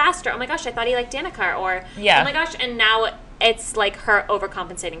 it was so fast, or oh my gosh, I thought he liked Danica, or Yeah. oh my gosh, and now it's, like, her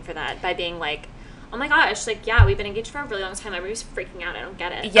overcompensating for that by being like, oh my gosh, like, yeah, we've been engaged for a really long time, everybody's freaking out, I don't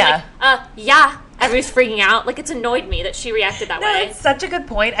get it. Yeah. I'm like, yeah, everybody's freaking out. Like, it's annoyed me that she reacted that No, way. it's such a good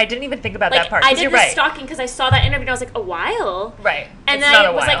point. I didn't even think about Like, that part. I 'Cause did you're the right. stalking because I saw that interview and I was like, a while? Right. And It's then not it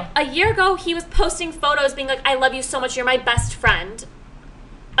a was while. like, a year ago, he was posting photos being like, I love you so much, you're my best friend,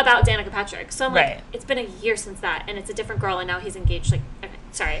 about Danica Patrick. So I'm like, Right. it's been a year since that, and it's a different girl, and now he's engaged. Like, okay,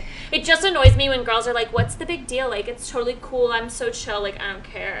 sorry. It just annoys me when girls are like, what's the big deal? Like, it's totally cool, I'm so chill, like, I don't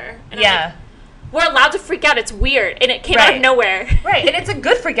care. And I'm Yeah. like, we're allowed to freak out, it's weird, and it came out Right. of nowhere. Right, and it's a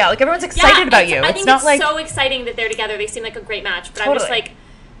good freak out. Like, everyone's excited about you. I It's think not it's like... so exciting that they're together. They seem like a great match, but I'm just Totally.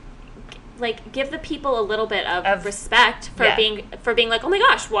 like, give the people a little bit of respect for yeah. being like, oh my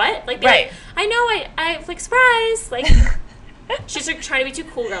gosh, what? Like, be Right. like, I know, I like, surprise. Like, she's like trying to be too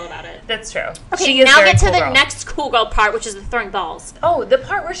cool girl about it. That's true. Okay, She is now very get to cool the girl. next cool girl part, which is the throwing balls. Oh, the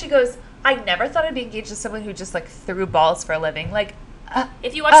part where she goes, I never thought I'd be engaged to someone who just, like, threw balls for a living. Like,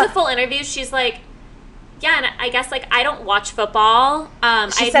 If you watch the full interview, she's like, yeah, and I guess, like, I don't watch football. She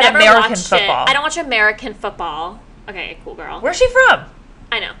I've said never American watched football. it. I don't watch American football. Okay, cool girl. where's she from?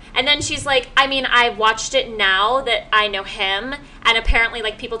 I know. And then she's like, I mean, I watched it now that I know him, and apparently,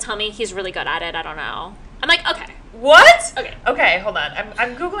 like, people tell me he's really good at it. I don't know. I'm like, okay. What? Okay. Okay, hold on.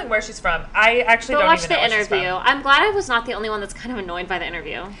 I'm Googling where she's from. I actually But don't watch even the know where she's interview. from. I'm glad I was not the only one that's kind of annoyed by the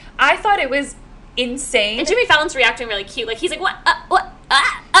interview. I thought it was insane. And Jimmy Fallon's reacting really cute. Like, he's like, what?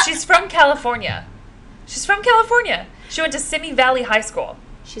 She's from California. She's from California. She went to Simi Valley High School.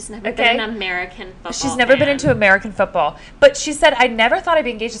 She's never been an American football She's never been into American football. But she said, I never thought I'd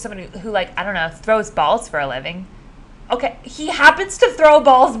be engaged to someone who, like, I don't know, throws balls for a living. Okay, he happens to throw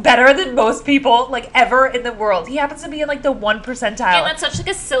balls better than most people, like, ever in the world. He happens to be in, like, the 1 percentile. And that's such, like,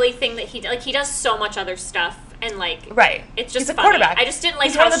 a silly thing that he does so much other stuff. And, like, right. It's just He's a funny. quarterback. I just didn't like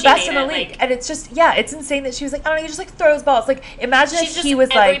He's how one of the she best made in the it, league. like, And it's just, yeah, it's insane that she was like, I don't know, he just, like, throws balls. Like, imagine if he was,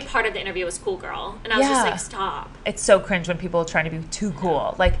 every like... part of the interview was cool girl. And I was just like, stop. It's so cringe when people are trying to be too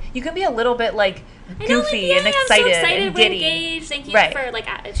cool. Like, you can be a little bit, like, goofy and I'm excited, so excited and giddy. We're engaged. Thank you for, like,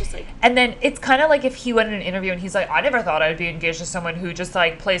 it's just, like... And then it's kind of like if he went in an interview and he's like, I never thought I'd be engaged to someone who just,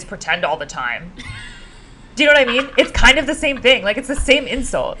 like, plays pretend all the time. Do you know what I mean? It's kind of the same thing. Like, it's the same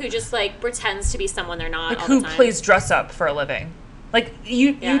insult. Who just, like, pretends to be someone they're not like, all who the time. plays dress up for a living. Like,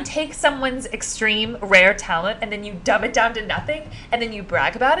 you take someone's extreme, rare talent and then you dumb it down to nothing and then you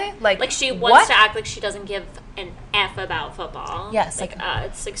brag about it? Like she wants to act like she doesn't give an F about football. Yes. Like,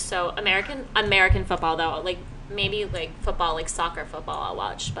 it's, like, so... American football, though. Like, maybe, like, football, like, soccer football I'll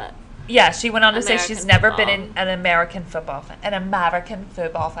watch, but... Yeah, she went on to say she's never been football. an American football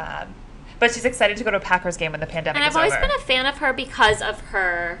fan. But she's excited to go to a Packers game when the pandemic is over. And I've always been a fan of her because of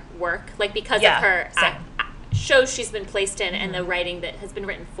her work. Like, because of her shows she's been placed in and the writing that has been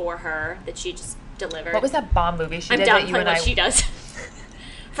written for her that she just delivered. What was that bomb movie she did that you and and I... she does.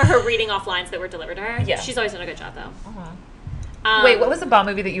 For her reading off lines that were delivered to her. Yeah. She's always done a good job, though. Wait, what was the bomb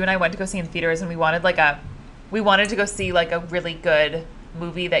movie that you and I went to go see in theaters and we wanted to go see, like, a really good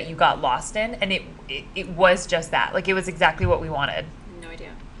movie that you got lost in, and it was just that. Like, it was exactly what we wanted. No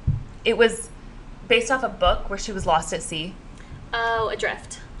idea. It was based off a book where she was lost at sea. Oh,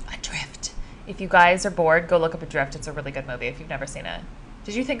 Adrift. Adrift. If you guys are bored, go look up Adrift. It's a really good movie if you've never seen it.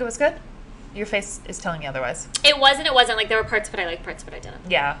 Did you think it was good? Your face is telling me otherwise. It wasn't. Like, there were parts of it I liked, parts of it I didn't.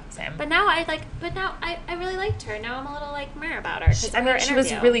 Yeah, same. But now I really liked her. Now I'm a little, like, meh about her. She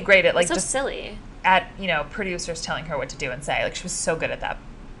was really great at, like, so just silly. At, producers telling her what to do and say. Like, she was so good at that.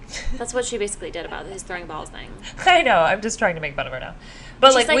 That's what she basically did about his throwing balls thing. I know. I'm just trying to make fun of her now.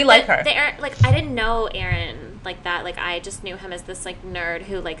 But, like, we like her. I didn't know Aaron like that. Like, I just knew him as this, like, nerd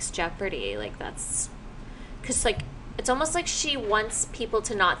who likes Jeopardy. Like, that's... Because, like, it's almost like she wants people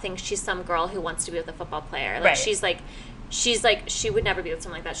to not think she's some girl who wants to be with a football player. Like, right. She's like, she would never be with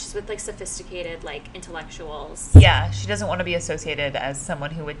someone like that. She's with, like, sophisticated, like, intellectuals. Yeah, she doesn't want to be associated as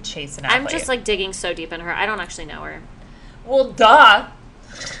someone who would chase an athlete. I'm just, like, digging so deep in her. I don't actually know her. Well, duh.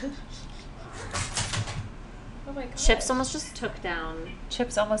 Oh my god. Chips almost just took down.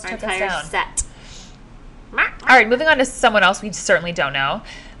 Chips almost took us entire down. set. All right, moving on to someone else we certainly don't know.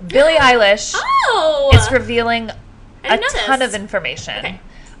 Billie Eilish is revealing a ton of information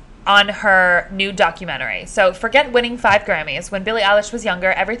on her new documentary. So forget winning 5 Grammys. When Billie Eilish was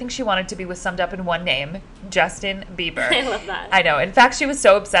younger, everything she wanted to be was summed up in one name, Justin Bieber. I love that. I know. In fact, she was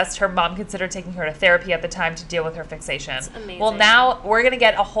so obsessed, her mom considered taking her to therapy at the time to deal with her fixation. That's amazing. Well, now we're going to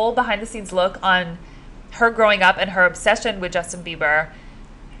get a whole behind-the-scenes look on her growing up and her obsession with Justin Bieber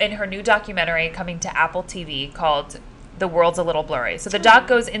in her new documentary coming to Apple TV called The World's a Little Blurry. So the doc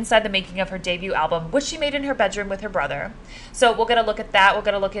goes inside the making of her debut album, which she made in her bedroom with her brother. So we'll get a look at that. We'll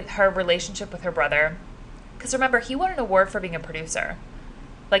get a look at her relationship with her brother. Because remember, he won an award for being a producer.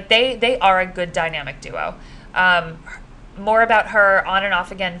 Like, they are a good dynamic duo. More about her on and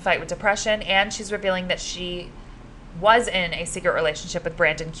off again fight with depression, and she's revealing that she was in a secret relationship with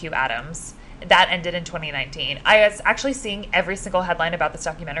Brandon Q. Adams. That ended in 2019. I was actually seeing every single headline about this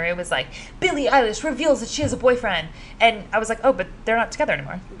documentary. It was like, Billie Eilish reveals that she has a boyfriend. And I was like, oh, but they're not together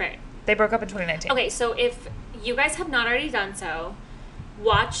anymore. Right. They broke up in 2019. Okay, so if you guys have not already done so,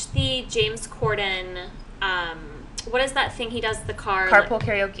 watch the James Corden, what is that thing he does, the Carpool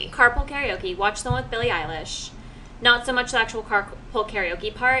karaoke. Carpool karaoke. Watch the one with Billie Eilish. Not so much the actual carpool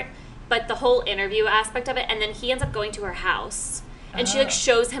karaoke part, but the whole interview aspect of it. And then he ends up going to her house. And she, like,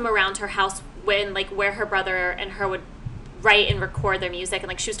 shows him around her house when, like, where her brother and her would write and record their music. And,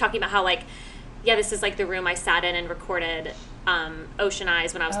 like, she was talking about how, like, yeah, this is, like, the room I sat in and recorded Ocean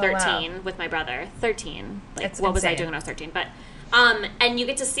Eyes when I was 13 with my brother. 13. Like, what was I doing when I was 13? But And you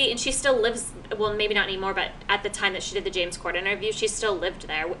get to see, and she still lives, well, maybe not anymore, but at the time that she did the James Corden interview, she still lived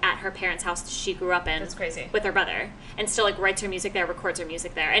there at her parents' house she grew up in. That's crazy. With her brother. And still, like, writes her music there, records her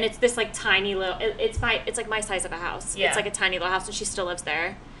music there. And it's this, like, tiny little, it's like my size of a house. Yeah. It's like a tiny little house, and she still lives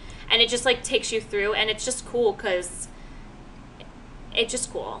there. And it just, like, takes you through, and it's just cool, because it's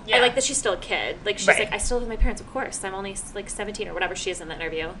just cool. Yeah. I like that she's still a kid. Like, she's Right. like, I still live with my parents, of course. I'm only, like, 17 or whatever she is in the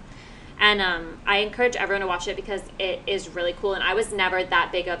interview. And I encourage everyone to watch it because it is really cool. And I was never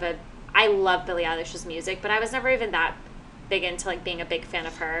that big of a... I love Billie Eilish's music, but I was never even that big into, like, being a big fan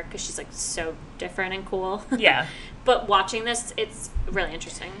of her because she's, like, so different and cool. Yeah. But watching this, it's really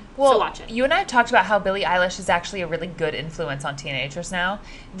interesting. Well, so watch it. You and I have talked about how Billie Eilish is actually a really good influence on teenagers now.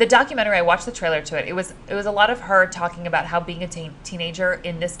 The documentary, I watched the trailer to it. It was a lot of her talking about how being a teenager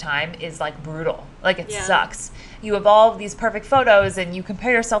in this time is, like, brutal. Like, it sucks. You evolve these perfect photos and you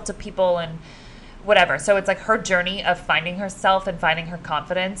compare yourself to people and whatever. So it's, like, her journey of finding herself and finding her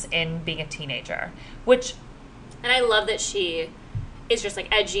confidence in being a teenager, which... And I love that she is just, like,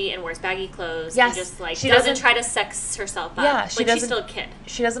 edgy and wears baggy clothes. Yes. And just, like, She doesn't doesn't try to sex herself up. Yeah, like, she's still a kid.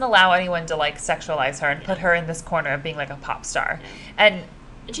 She doesn't allow anyone to, like, sexualize her and put her in this corner of being, like, a pop star. And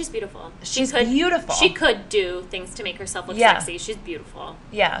she's beautiful. She's beautiful. She could do things to make herself look sexy. She's beautiful.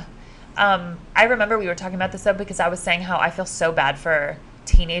 Yeah. I remember we were talking about this, though, because I was saying how I feel so bad for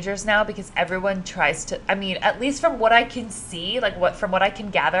teenagers now because everyone tries to, I mean, at least from what I can see, like, from what I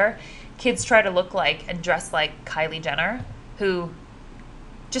can gather, kids try to look like and dress like Kylie Jenner, who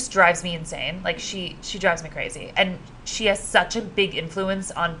just drives me insane. Like, she drives me crazy. And she has such a big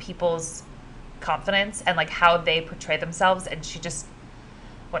influence on people's confidence and, like, how they portray themselves, and she just...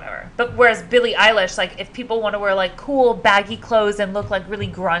 whatever. But whereas Billie Eilish, like, if people want to wear, like, cool baggy clothes and look like really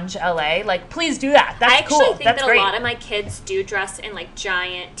grunge LA, like, please do that. That's cool. I actually think That's that great. a lot of my kids do dress in, like,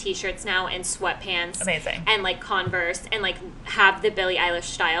 giant t-shirts now and sweatpants. Amazing. And, like, Converse and, like, have the Billie Eilish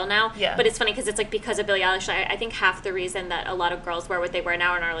style now. Yeah. But it's funny because it's, like, because of Billie Eilish, I think half the reason that a lot of girls wear what they wear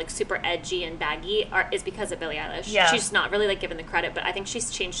now and are, like, super edgy and baggy is because of Billie Eilish. Yeah. She's not really, like, given the credit, but I think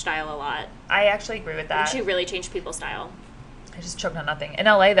she's changed style a lot. I actually agree with that. She really changed people's style. I just choked on nothing. In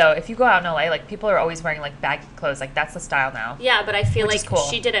LA, though, if you go out in LA, like, people are always wearing, like, baggy clothes. Like, that's the style now. Yeah, but I feel Which is like cool.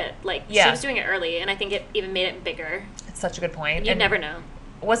 she did it, like, she was doing it early, and I think it even made it bigger. It's such a good point. You And never know.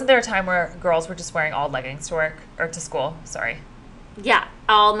 wasn't there a time where girls were just wearing all leggings to work or to school? Sorry. Yeah,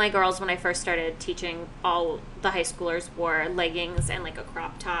 all my girls, when I first started teaching, all the high schoolers wore leggings and, like, a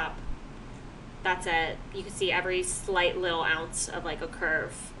crop top. That's it. You could see every slight little ounce of, like, a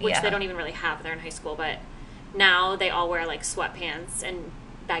curve, which they don't even really have. They're in high school, but now they all wear, like, sweatpants and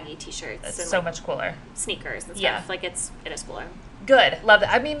baggy t-shirts. It's and, so like, much cooler. sneakers and stuff. Yeah. Like, it is cooler. Good. Love it.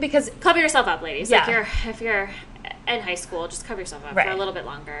 I mean, because... Cover yourself up, ladies. Yeah. Like, if you're in high school, just cover yourself up Right. for a little bit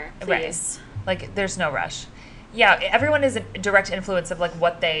longer, please. Right. Like, there's no rush. Yeah, everyone is a direct influence of, like,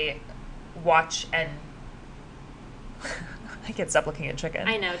 what they watch and... I can't stop looking at chicken.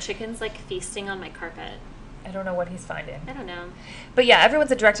 I know. Chicken's, like, feasting on my carpet. I don't know what he's finding. I don't know. But yeah,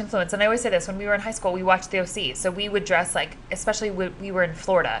 everyone's a direct influence. And I always say this, when we were in high school, we watched the OC. So we would dress, like, especially when we were in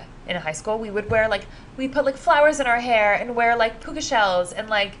Florida in high school, we would wear, like, we'd put, like, flowers in our hair and wear, like, puka shells and,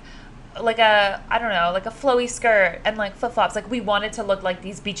 like a, I don't know, like a flowy skirt and, like, flip-flops. Like, we wanted to look like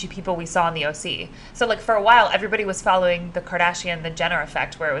these beachy people we saw in the OC. So, like, for a while, everybody was following the Kardashian, the Jenner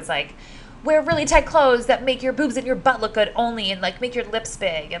effect, where it was, like, wear really tight clothes that make your boobs and your butt look good only, and, like, make your lips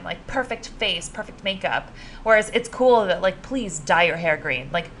big, and, like, perfect face, perfect makeup. Whereas it's cool that, like, please dye your hair green.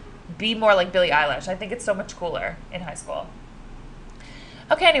 Like, be more like Billie Eilish. I think it's so much cooler in high school.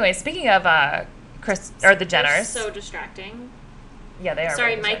 Okay, anyway, speaking of the Jenners. They're so distracting. Yeah, they are.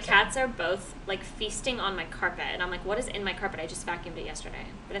 Sorry, really my distracting. cats are both, like, feasting on my carpet, and I'm like, what is in my carpet? I just vacuumed it yesterday,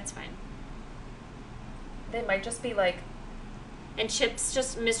 but it's fine. They might just be, like... And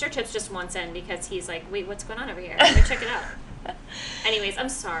Mr. Chips just wants in because he's like, wait, what's going on over here? Let me check it out. Anyways, I'm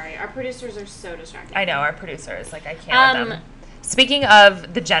sorry. Our producers are so distracting. I know, our producers. Like, I can't with them. Speaking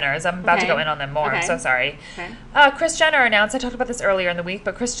of the Jenners, I'm about to go in on them more. Okay. I'm so sorry. Okay. Kris Jenner announced, I talked about this earlier in the week,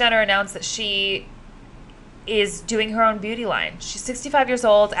 but Kris Jenner announced that she is doing her own beauty line. She's 65 years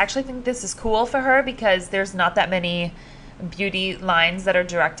old. I actually think this is cool for her because there's not that many beauty lines that are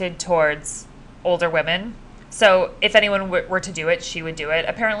directed towards older women. So if anyone were to do it, she would do it.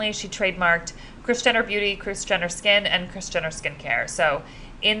 Apparently, she trademarked Kris Jenner Beauty, Kris Jenner Skin, and Kris Jenner Skincare. So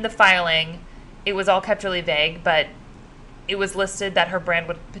in the filing, it was all kept really vague, but it was listed that her brand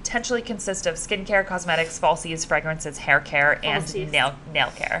would potentially consist of skincare, cosmetics, falsies, fragrances, hair care, and nail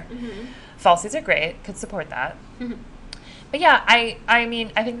care. Mm-hmm. Falsies are great. Could support that. Mm-hmm. But yeah, I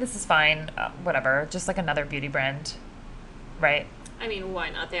mean, I think this is fine. Whatever. Just like another beauty brand, right? I mean, why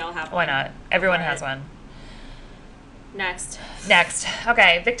not? They all have one. Why not? Everyone has one. Next.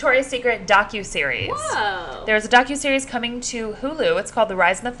 Okay, Victoria's Secret docuseries. Whoa. There's a docuseries coming to Hulu. It's called The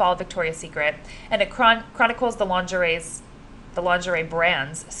Rise and the Fall of Victoria's Secret, and it chronicles the lingerie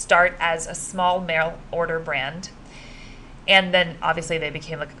brands start as a small mail order brand, and then obviously they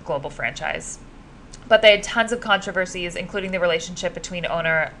became like a global franchise. But they had tons of controversies, including the relationship between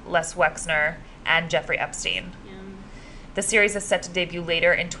owner Les Wexner and Jeffrey Epstein. Yeah. The series is set to debut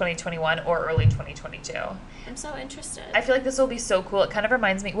later in 2021 or early 2022. I'm so interested. I feel like this will be so cool. It kind of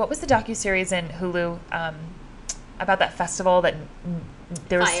reminds me, what was the docuseries in Hulu about that festival that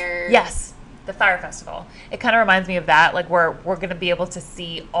there was? Fire. Yes, the Fire Festival. It kind of reminds me of that, like where we're going to be able to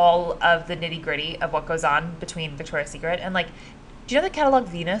see all of the nitty gritty of what goes on between Victoria's Secret and like, do you know the catalog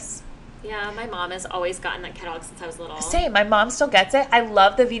Venus? Yeah, my mom has always gotten that catalog since I was little. Same. My mom still gets it. I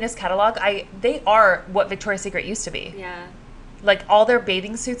love the Venus catalog. They are what Victoria's Secret used to be. Yeah. Like, all their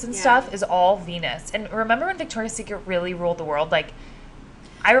bathing suits and Yeah. stuff is all Venus. And remember when Victoria's Secret really ruled the world? Like,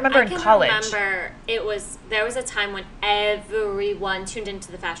 I remember in college. I remember there was a time when everyone tuned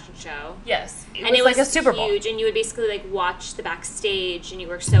into the fashion show. Yes. It was like a Super Bowl. Huge, and you would basically, like, watch the backstage, and you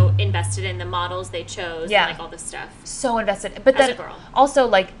were so invested in the models they chose Yeah. and, like, all this stuff. So invested. But As then a girl. also,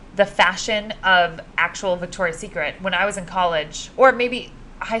 like, the fashion of actual Victoria's Secret, when I was in college, or maybe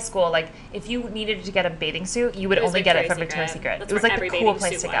high school, like, if you needed to get a bathing suit, you would It was only get it from Victoria's Victoria's Secret. That's It was where like the every cool bathing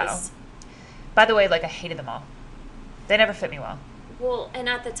place to suit go. was. By the way, like, I hated them all. They never fit me well. Well, and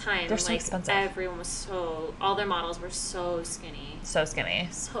at the time, They're so like, expensive. everyone was all their models were so skinny. So skinny.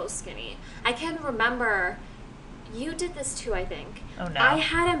 So skinny. I can remember, you did this too, I think. Oh, no. I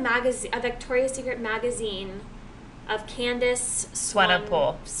had a Victoria's Secret magazine of Candace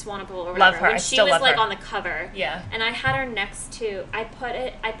Swanepoel. Swanepoel or whatever. Love her. When I she still was love like her. on the cover. Yeah. And I had her next to, I put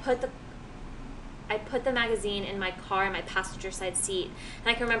the magazine in my car in my passenger side seat. And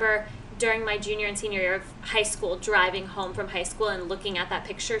I can remember during my junior and senior year of high school, driving home from high school and looking at that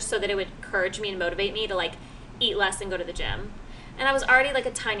picture so that it would encourage me and motivate me to, like, eat less and go to the gym. And I was already, like,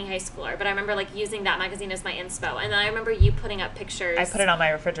 a tiny high schooler, but I remember, like, using that magazine as my inspo. And then I remember you putting up pictures. I put it on my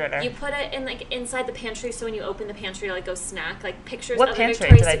refrigerator. You put it in, like, inside the pantry, so when you open the pantry to, like, go snack, like, pictures What of pantry the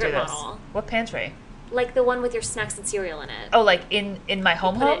Victoria's did I Secret do this? model. What pantry? Like the one with your snacks and cereal in it. Oh, like in my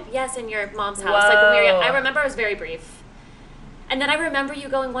home Put home? it, yes, in your mom's house. Like when we were young. Whoa. I remember it was very brief. And then I remember you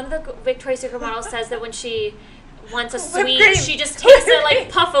going, one of the Victoria's Secret models says that when she wants a sweet, cream. she just takes a, like,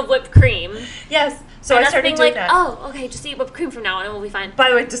 puff of whipped cream. Yes. So And I us started being doing like, that. oh, okay, just eat whipped cream from now on and we'll be fine. By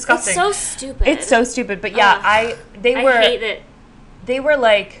the way, disgusting. It's so stupid. It's so stupid. But yeah, Ugh. I hate it. They were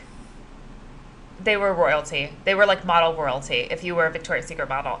royalty. They were like model royalty if you were a Victoria's Secret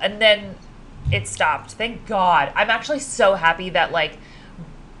model. And then it stopped. Thank God. I'm actually so happy that, like,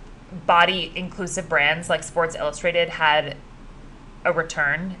 body inclusive brands like Sports Illustrated had a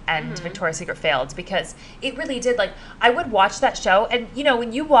return and Victoria's Secret failed, because it really did. Like, I would watch that show, and you know,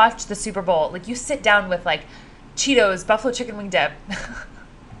 when you watch the Super Bowl, like, you sit down with, like, Cheetos, buffalo chicken wing dip.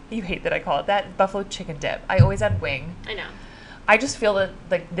 You hate that I call it that. Buffalo chicken dip. I always add wing. I know. I just feel that,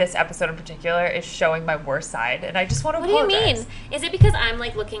 like, this episode in particular is showing my worst side, and I just want to What do you apologize. mean? Is it because I'm,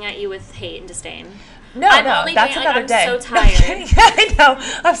 like, looking at you with hate and disdain? No, I'm no, only that's doing, another like, day. I'm so No, tired. yeah, I know.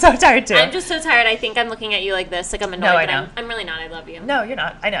 I'm so tired too. I'm just so tired. I think I'm looking at you like this. Like, I'm annoyed, No, I but know. I'm really not. I love you. No, you're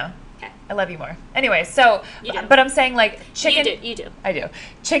not. I know. Okay. I love you more. Anyway, so, You do. but I'm saying, like, chicken. You do. I do.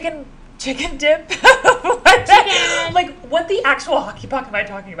 Chicken dip. Chicken. Like, what the actual hockey puck am I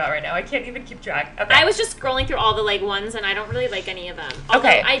talking about right now? I can't even keep track. Okay. I was just scrolling through all the, like, ones, and I don't really like any of them. Although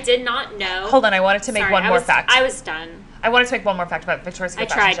Okay. I did not know. Hold on, I wanted to make Sorry, one more fact. I was done. I wanted to make one more fact about Victoria's I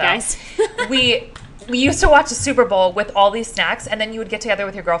Secret tried, fashion guys. show. We used to watch the Super Bowl with all these snacks, and then you would get together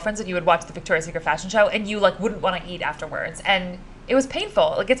with your girlfriends and you would watch the Victoria's Secret fashion show, and you, like, wouldn't want to eat afterwards. And it was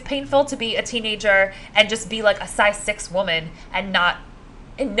painful. Like, it's painful to be a teenager and just be, like, a size 6 woman and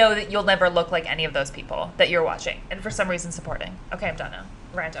know that you'll never look like any of those people that you're watching and for some reason supporting. Okay, I'm done now.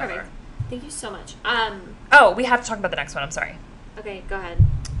 Rant over. Perfect. Thank you so much. Oh, we have to talk about the next one. I'm sorry. Okay, go ahead.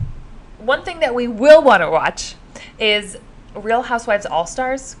 One thing that we will want to watch is Real Housewives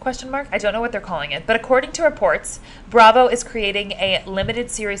All-Stars, ? I don't know what they're calling it, but according to reports, Bravo is creating a limited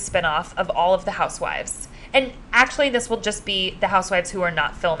series spinoff of all of the housewives. And actually, this will just be the housewives who are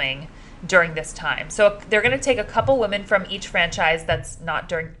not filming during this time. So they're going to take a couple women from each franchise that's not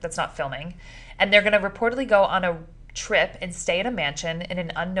filming, and they're going to reportedly go on a trip and stay in a mansion in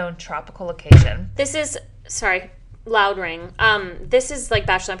an unknown tropical location. This is, sorry, loud ring. This is like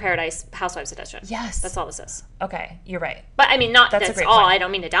Bachelor in Paradise Housewives Edition. Yes. That's all this is. Okay, you're right. But I mean, That's a that's great all. point. I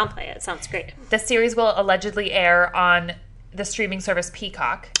don't mean to downplay it. It sounds great. The series will allegedly air on the streaming service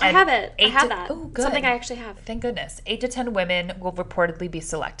Peacock. I have it. I have that. Oh, good. Something I actually have. Thank goodness. 8 to 10 women will reportedly be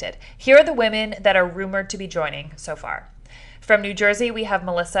selected. Here are the women that are rumored to be joining so far. From New Jersey, we have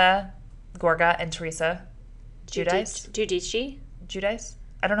Melissa Gorga and Teresa Giudice. Giudice?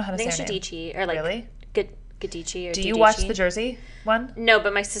 I don't know how to say her name. I think Giudice, or like really? Giudice or Do you watch the Jersey one? No,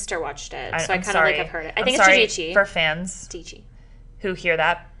 but my sister watched it, so I kind of like I've heard it. I think it's Giudice. For fans who hear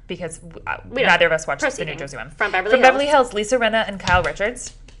that, because neither of us watched the New Jersey one. From Beverly Hills, Lisa Rinna and Kyle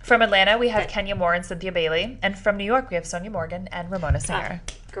Richards. From Atlanta, we have Kenya Moore and Cynthia Bailey. And from New York, we have Sonia Morgan and Ramona Singer.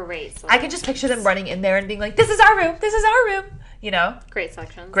 Great selection. I could just picture them running in there and being like, this is our room, this is our room. You know? Great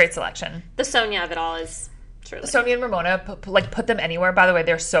selection. Great selection. The Sonia of it all is truly. Sonia and Ramona, put them anywhere. By the way,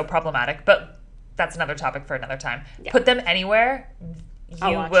 they're so problematic, but that's another topic for another time. Yeah. Put them anywhere,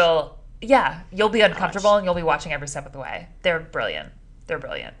 you'll be uncomfortable and you'll be watching every step of the way. They're brilliant. They're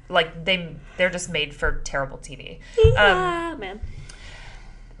brilliant. Like, they're just made for terrible TV. Yeah, man.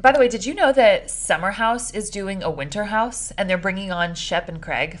 By the way, did you know that Summer House is doing a Winter House, and they're bringing on Shep and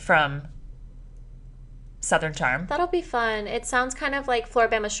Craig from Southern Charm? That'll be fun. It sounds kind of like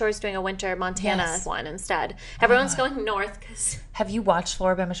Floribama Shore's doing a Winter Montana one instead. Everyone's going north. Have you watched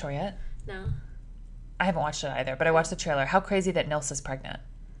Floribama Shore yet? No. I haven't watched it either, but I watched the trailer. How crazy that Nilsa's pregnant.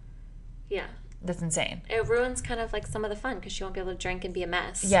 Yeah. That's insane. It ruins kind of like some of the fun because she won't be able to drink and be a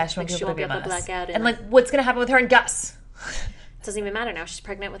mess. Yeah, she won't be able to be a mess. Black out and like, what's going to happen with her and Gus? It doesn't even matter now. She's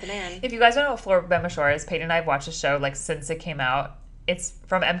pregnant with a man. If you guys don't know what Floribama Shore is, Peyton and I have watched the show like since it came out. It's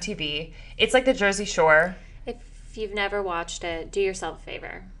from MTV. It's like the Jersey Shore. If you've never watched it, do yourself a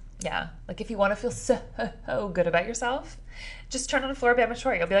favor. Yeah. Like, if you want to feel so good about yourself, just turn on Floribama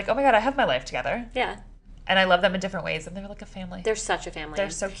Shore. You'll be like, oh my God, I have my life together. Yeah. And I love them in different ways, and they're like a family. They're such a family.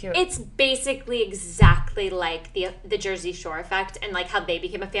 They're so cute. It's basically exactly like the Jersey Shore effect, and like how they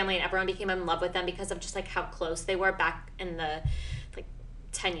became a family and everyone became in love with them because of just like how close they were back in the like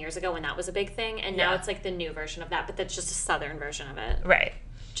 10 years ago when that was a big thing, and now it's like the new version of that, but that's just a southern version of it. Right.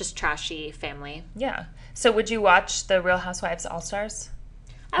 Just trashy family. Yeah. So would you watch the Real Housewives All-Stars?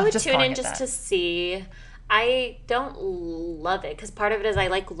 I would tune in just to see. I don't love it because part of it is I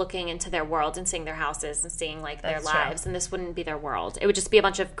like looking into their world and seeing their houses and seeing like their lives, and this wouldn't be their world. It would just be a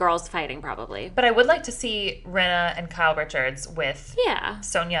bunch of girls fighting probably. But I would like to see Rinna and Kyle Richards with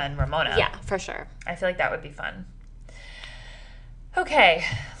Sonia and Ramona. Yeah, for sure. I feel like that would be fun. Okay,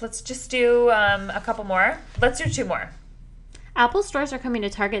 let's just do a couple more. Let's do 2 more. Apple stores are coming to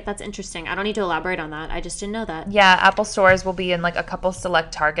Target. That's interesting. I don't need to elaborate on that. I just didn't know that. Yeah, Apple stores will be in like a couple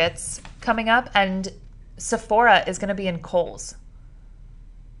select Targets coming up, and Sephora is going to be in Kohl's.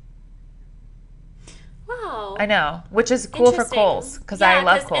 Wow. I know, which is cool for Kohl's because I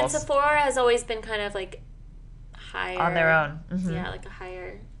love Kohl's. And Sephora has always been kind of like higher. On their own. Mm-hmm. Yeah, like a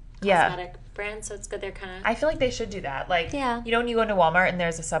higher cosmetic brand, so it's good they're kind of... I feel like they should do that. Like, you know when you go into Walmart and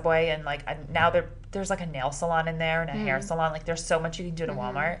there's a Subway and like now there's like a nail salon in there and a hair salon. Like, there's so much you can do to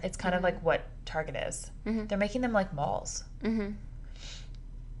Walmart. It's kind of like what Target is. They're making them like malls.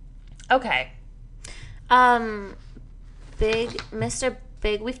 Okay. Mr.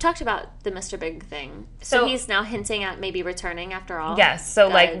 Big. We've talked about the Mr. Big thing. So he's now hinting at maybe returning after all. Yes. So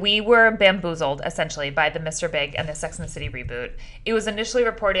like we were bamboozled essentially by the Mr. Big and the Sex and the City reboot. It was initially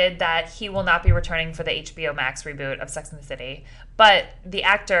reported that he will not be returning for the HBO Max reboot of Sex and the City, but the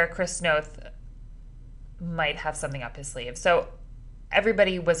actor Chris Noth might have something up his sleeve. So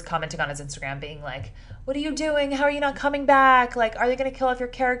everybody was commenting on his Instagram being like, what are you doing? How are you not coming back? Like, are they going to kill off your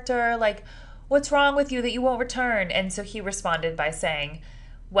character? Like, what's wrong with you that you won't return? And so he responded by saying,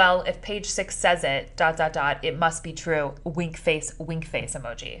 well, if page 6 says it, ... it must be true. Wink face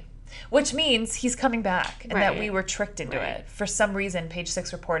emoji. Which means he's coming back and that we were tricked into it. For some reason, page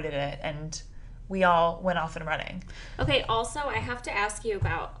 6 reported it and we all went off and running. Okay, also, I have to ask you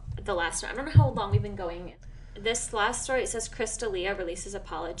about the last one. I don't know how long we've been going. This last story, it says Chris D'Elia releases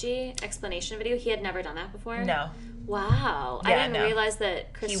apology explanation video. He had never done that before? No. Wow. Yeah, I didn't realize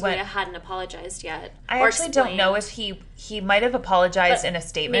that Chris D'Elia hadn't apologized yet. I actually don't know if he might have apologized in a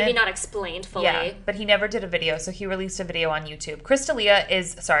statement. Maybe not explained fully. Yeah, but he never did a video, so he released a video on YouTube. Chris D'Elia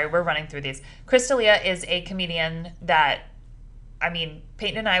is, sorry, we're running through these. Chris D'Elia is a comedian that, I mean,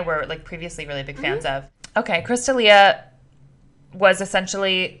 Peyton and I were like previously really big fans of. Okay, Chris D'Elia was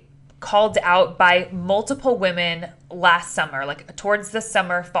essentially called out by multiple women last summer, like towards the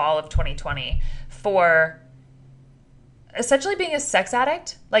fall of 2020, for essentially being a sex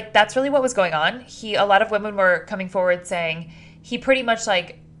addict. Like, that's really what was going on. A lot of women were coming forward saying he pretty much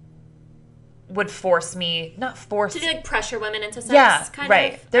like would force me, not force, to like pressure women into sex. Yeah, kind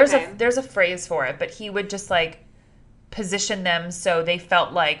right. of? There's a phrase for it, but he would just like position them so they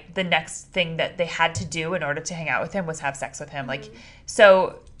felt like the next thing that they had to do in order to hang out with him was have sex with him. Like,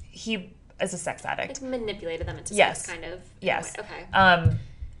 so he is a sex addict. Like manipulated them into Yes. sex, kind of. Yes. Okay.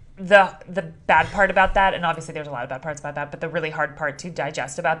 The bad part about that, and obviously there's a lot of bad parts about that, but the really hard part to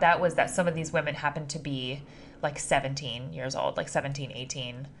digest about that was that some of these women happened to be like 17 years old, like 17,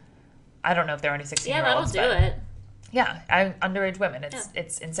 18. I don't know if there are any 16-year-olds. Yeah, that'll do it. Yeah, underage women.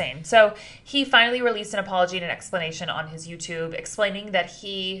 It's insane. So he finally released an apology and an explanation on his YouTube, explaining that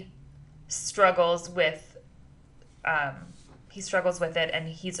he struggles with it, and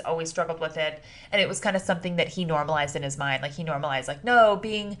he's always struggled with it, and it was kind of something that he normalized in his mind. Like, he normalized, like, no,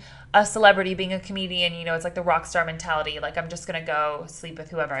 being a celebrity, being a comedian, you know, it's like the rock star mentality. Like, I'm just gonna go sleep with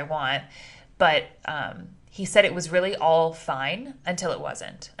whoever I want. But he said it was really all fine until it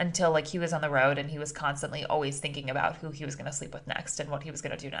wasn't. Until, like, he was on the road and he was constantly always thinking about who he was going to sleep with next and what he was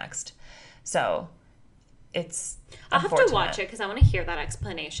going to do next. So it's I'll have to watch it because I want to hear that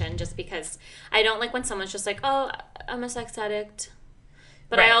explanation, just because I don't like when someone's just like, oh, I'm a sex addict.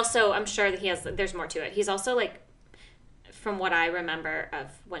 But Right. I'm sure that there's more to it. He's also, like, from what I remember of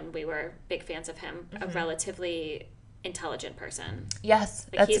when we were big fans of him, a relatively intelligent person. Yes,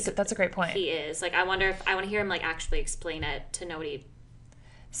 Like, that's a great point. He is. Like, I want to hear him, like, actually explain it to know what he...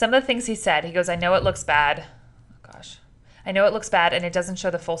 Some of the things he said, he goes, I know it looks bad. Oh, gosh. I know it looks bad, and it doesn't show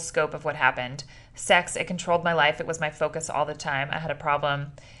the full scope of what happened. Sex, it controlled my life. It was my focus all the time. I had a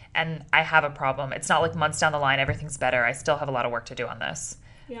problem, and I have a problem. It's not like months down the line, everything's better. I still have a lot of work to do on this.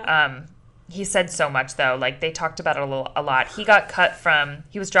 Yeah. He said so much, though. Like, they talked about it a lot. He got cut from...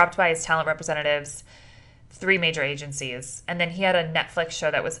 He was dropped by his talent representatives, 3 major agencies, and then he had a Netflix show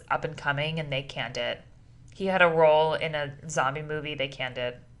that was up and coming, and they canned it. He had a role in a zombie movie, they canned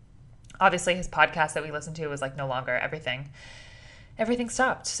it. Obviously, his podcast that we listened to was, like, no longer. Everything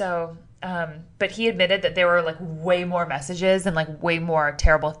stopped. So, but he admitted that there were, like, way more messages and, like, way more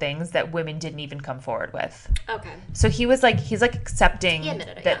terrible things that women didn't even come forward with. Okay. So he's accepting He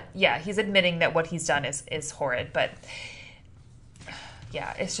admitted it, that, yeah, he's admitting that what he's done is horrid, but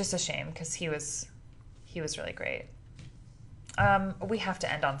yeah, it's just a shame because he was really great. We have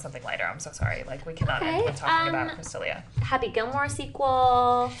to end on something lighter. I'm so sorry. Like, we cannot end with talking about Crystalia. Happy Gilmore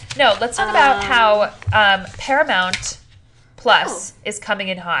sequel. No, let's talk about how Paramount Plus is coming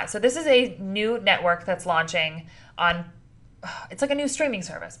in hot. So this is a new network that's launching on... It's like a new streaming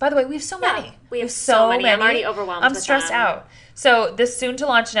service. By the way, we have so many. We have so many. I'm already overwhelmed I'm with stressed them. out. So this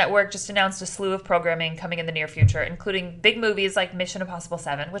soon-to-launch network just announced a slew of programming coming in the near future, including big movies like Mission Impossible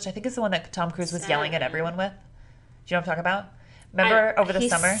 7, which I think is the one that Tom Cruise was yelling at everyone with. Do you know what I'm talking about? Remember over the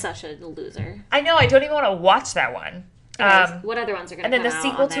summer? He's such a loser. I know. I don't even want to watch that one. What other ones are going to And then come the out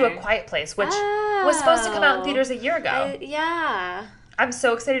sequel on to there? A Quiet Place, which was supposed to come out in theaters a year ago. Yeah. I'm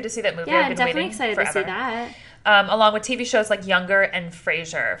so excited to see that movie. Yeah, I've I'm been definitely waiting excited forever. to see that. Along with TV shows like Younger and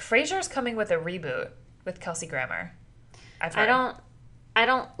Frasier. Frasier's coming with a reboot with Kelsey Grammer. I've heard. I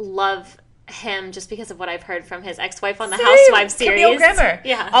don't love him just because of what I've heard from his ex-wife on the Housewives series. Camille Grammer.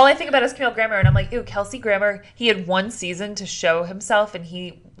 Yeah. All I think about is Camille Grammer, and I'm like, ew, Kelsey Grammer. He had one season to show himself, and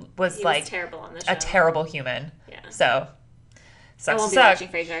he was terrible on the show. a terrible human. Yeah. So, I won't be suck. watching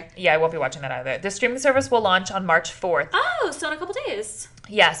Frasier. Yeah, I won't be watching that either. The streaming service will launch on March 4th. Oh, so in a couple days.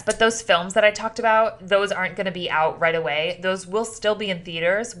 Yes, but those films that I talked about, those aren't going to be out right away. Those will still be in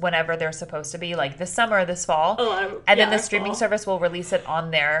theaters whenever they're supposed to be, like this summer or this fall. And then the streaming service will release it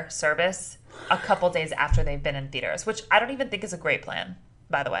on their service a couple days after they've been in theaters, which I don't even think is a great plan,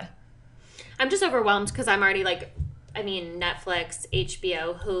 by the way. I'm just overwhelmed because I'm already Netflix,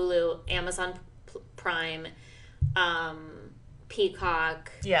 HBO, Hulu, Amazon Prime,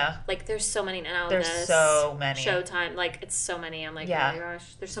 Peacock. Yeah. Like, there's so many now. There's so many. Showtime. Like, it's so many. I'm like, Yeah. oh my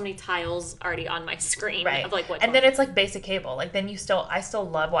gosh. There's so many tiles already on my screen. Right. Of like what. And then it's like basic cable. Like, then I still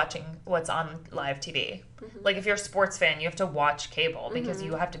love watching what's on live TV. Mm-hmm. Like, if you're a sports fan, you have to watch cable because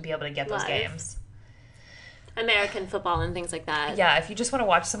you have to be able to get those Live. games. American football and things like that. Yeah, if you just want to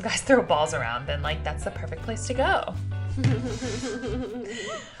watch some guys throw balls around, then, like, that's the perfect place to go.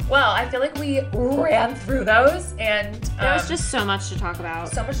 Well, I feel like we ran through those, and There was just so much to talk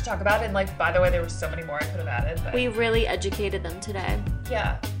about. so much to talk about. And, like, by the way, there were so many more I could have added. But We really educated them today.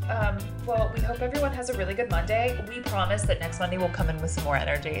 yeah. Well, we hope everyone has a really good Monday. We promise that next Monday we'll come in with some more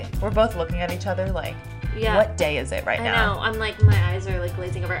energy. We're both looking at each other like, Yeah. what day is it right I now? know. I'm like, my eyes are like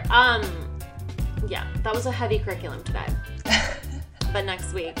glazing over. Yeah, that was a heavy curriculum today. But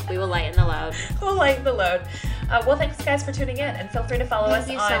next week, we will lighten the load. We'll lighten the load. Well, thanks, guys, for tuning in. And feel free to follow us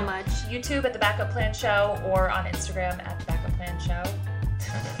Thank you on so much. YouTube at The Backup Plan Show or on Instagram at The Backup Plan Show.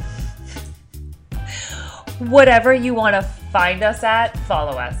 Whatever you want to find us at,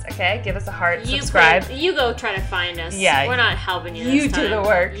 follow us, okay? Give us a heart, subscribe. You go try to find us. Yeah. We're not helping you this You time. do the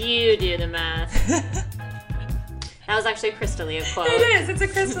work. You do the math. That was actually a Crystalia quote. It is. It's a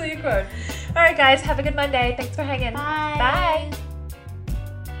Crystalia quote. All right, guys. Have a good Monday. Thanks for hanging. Bye. Bye.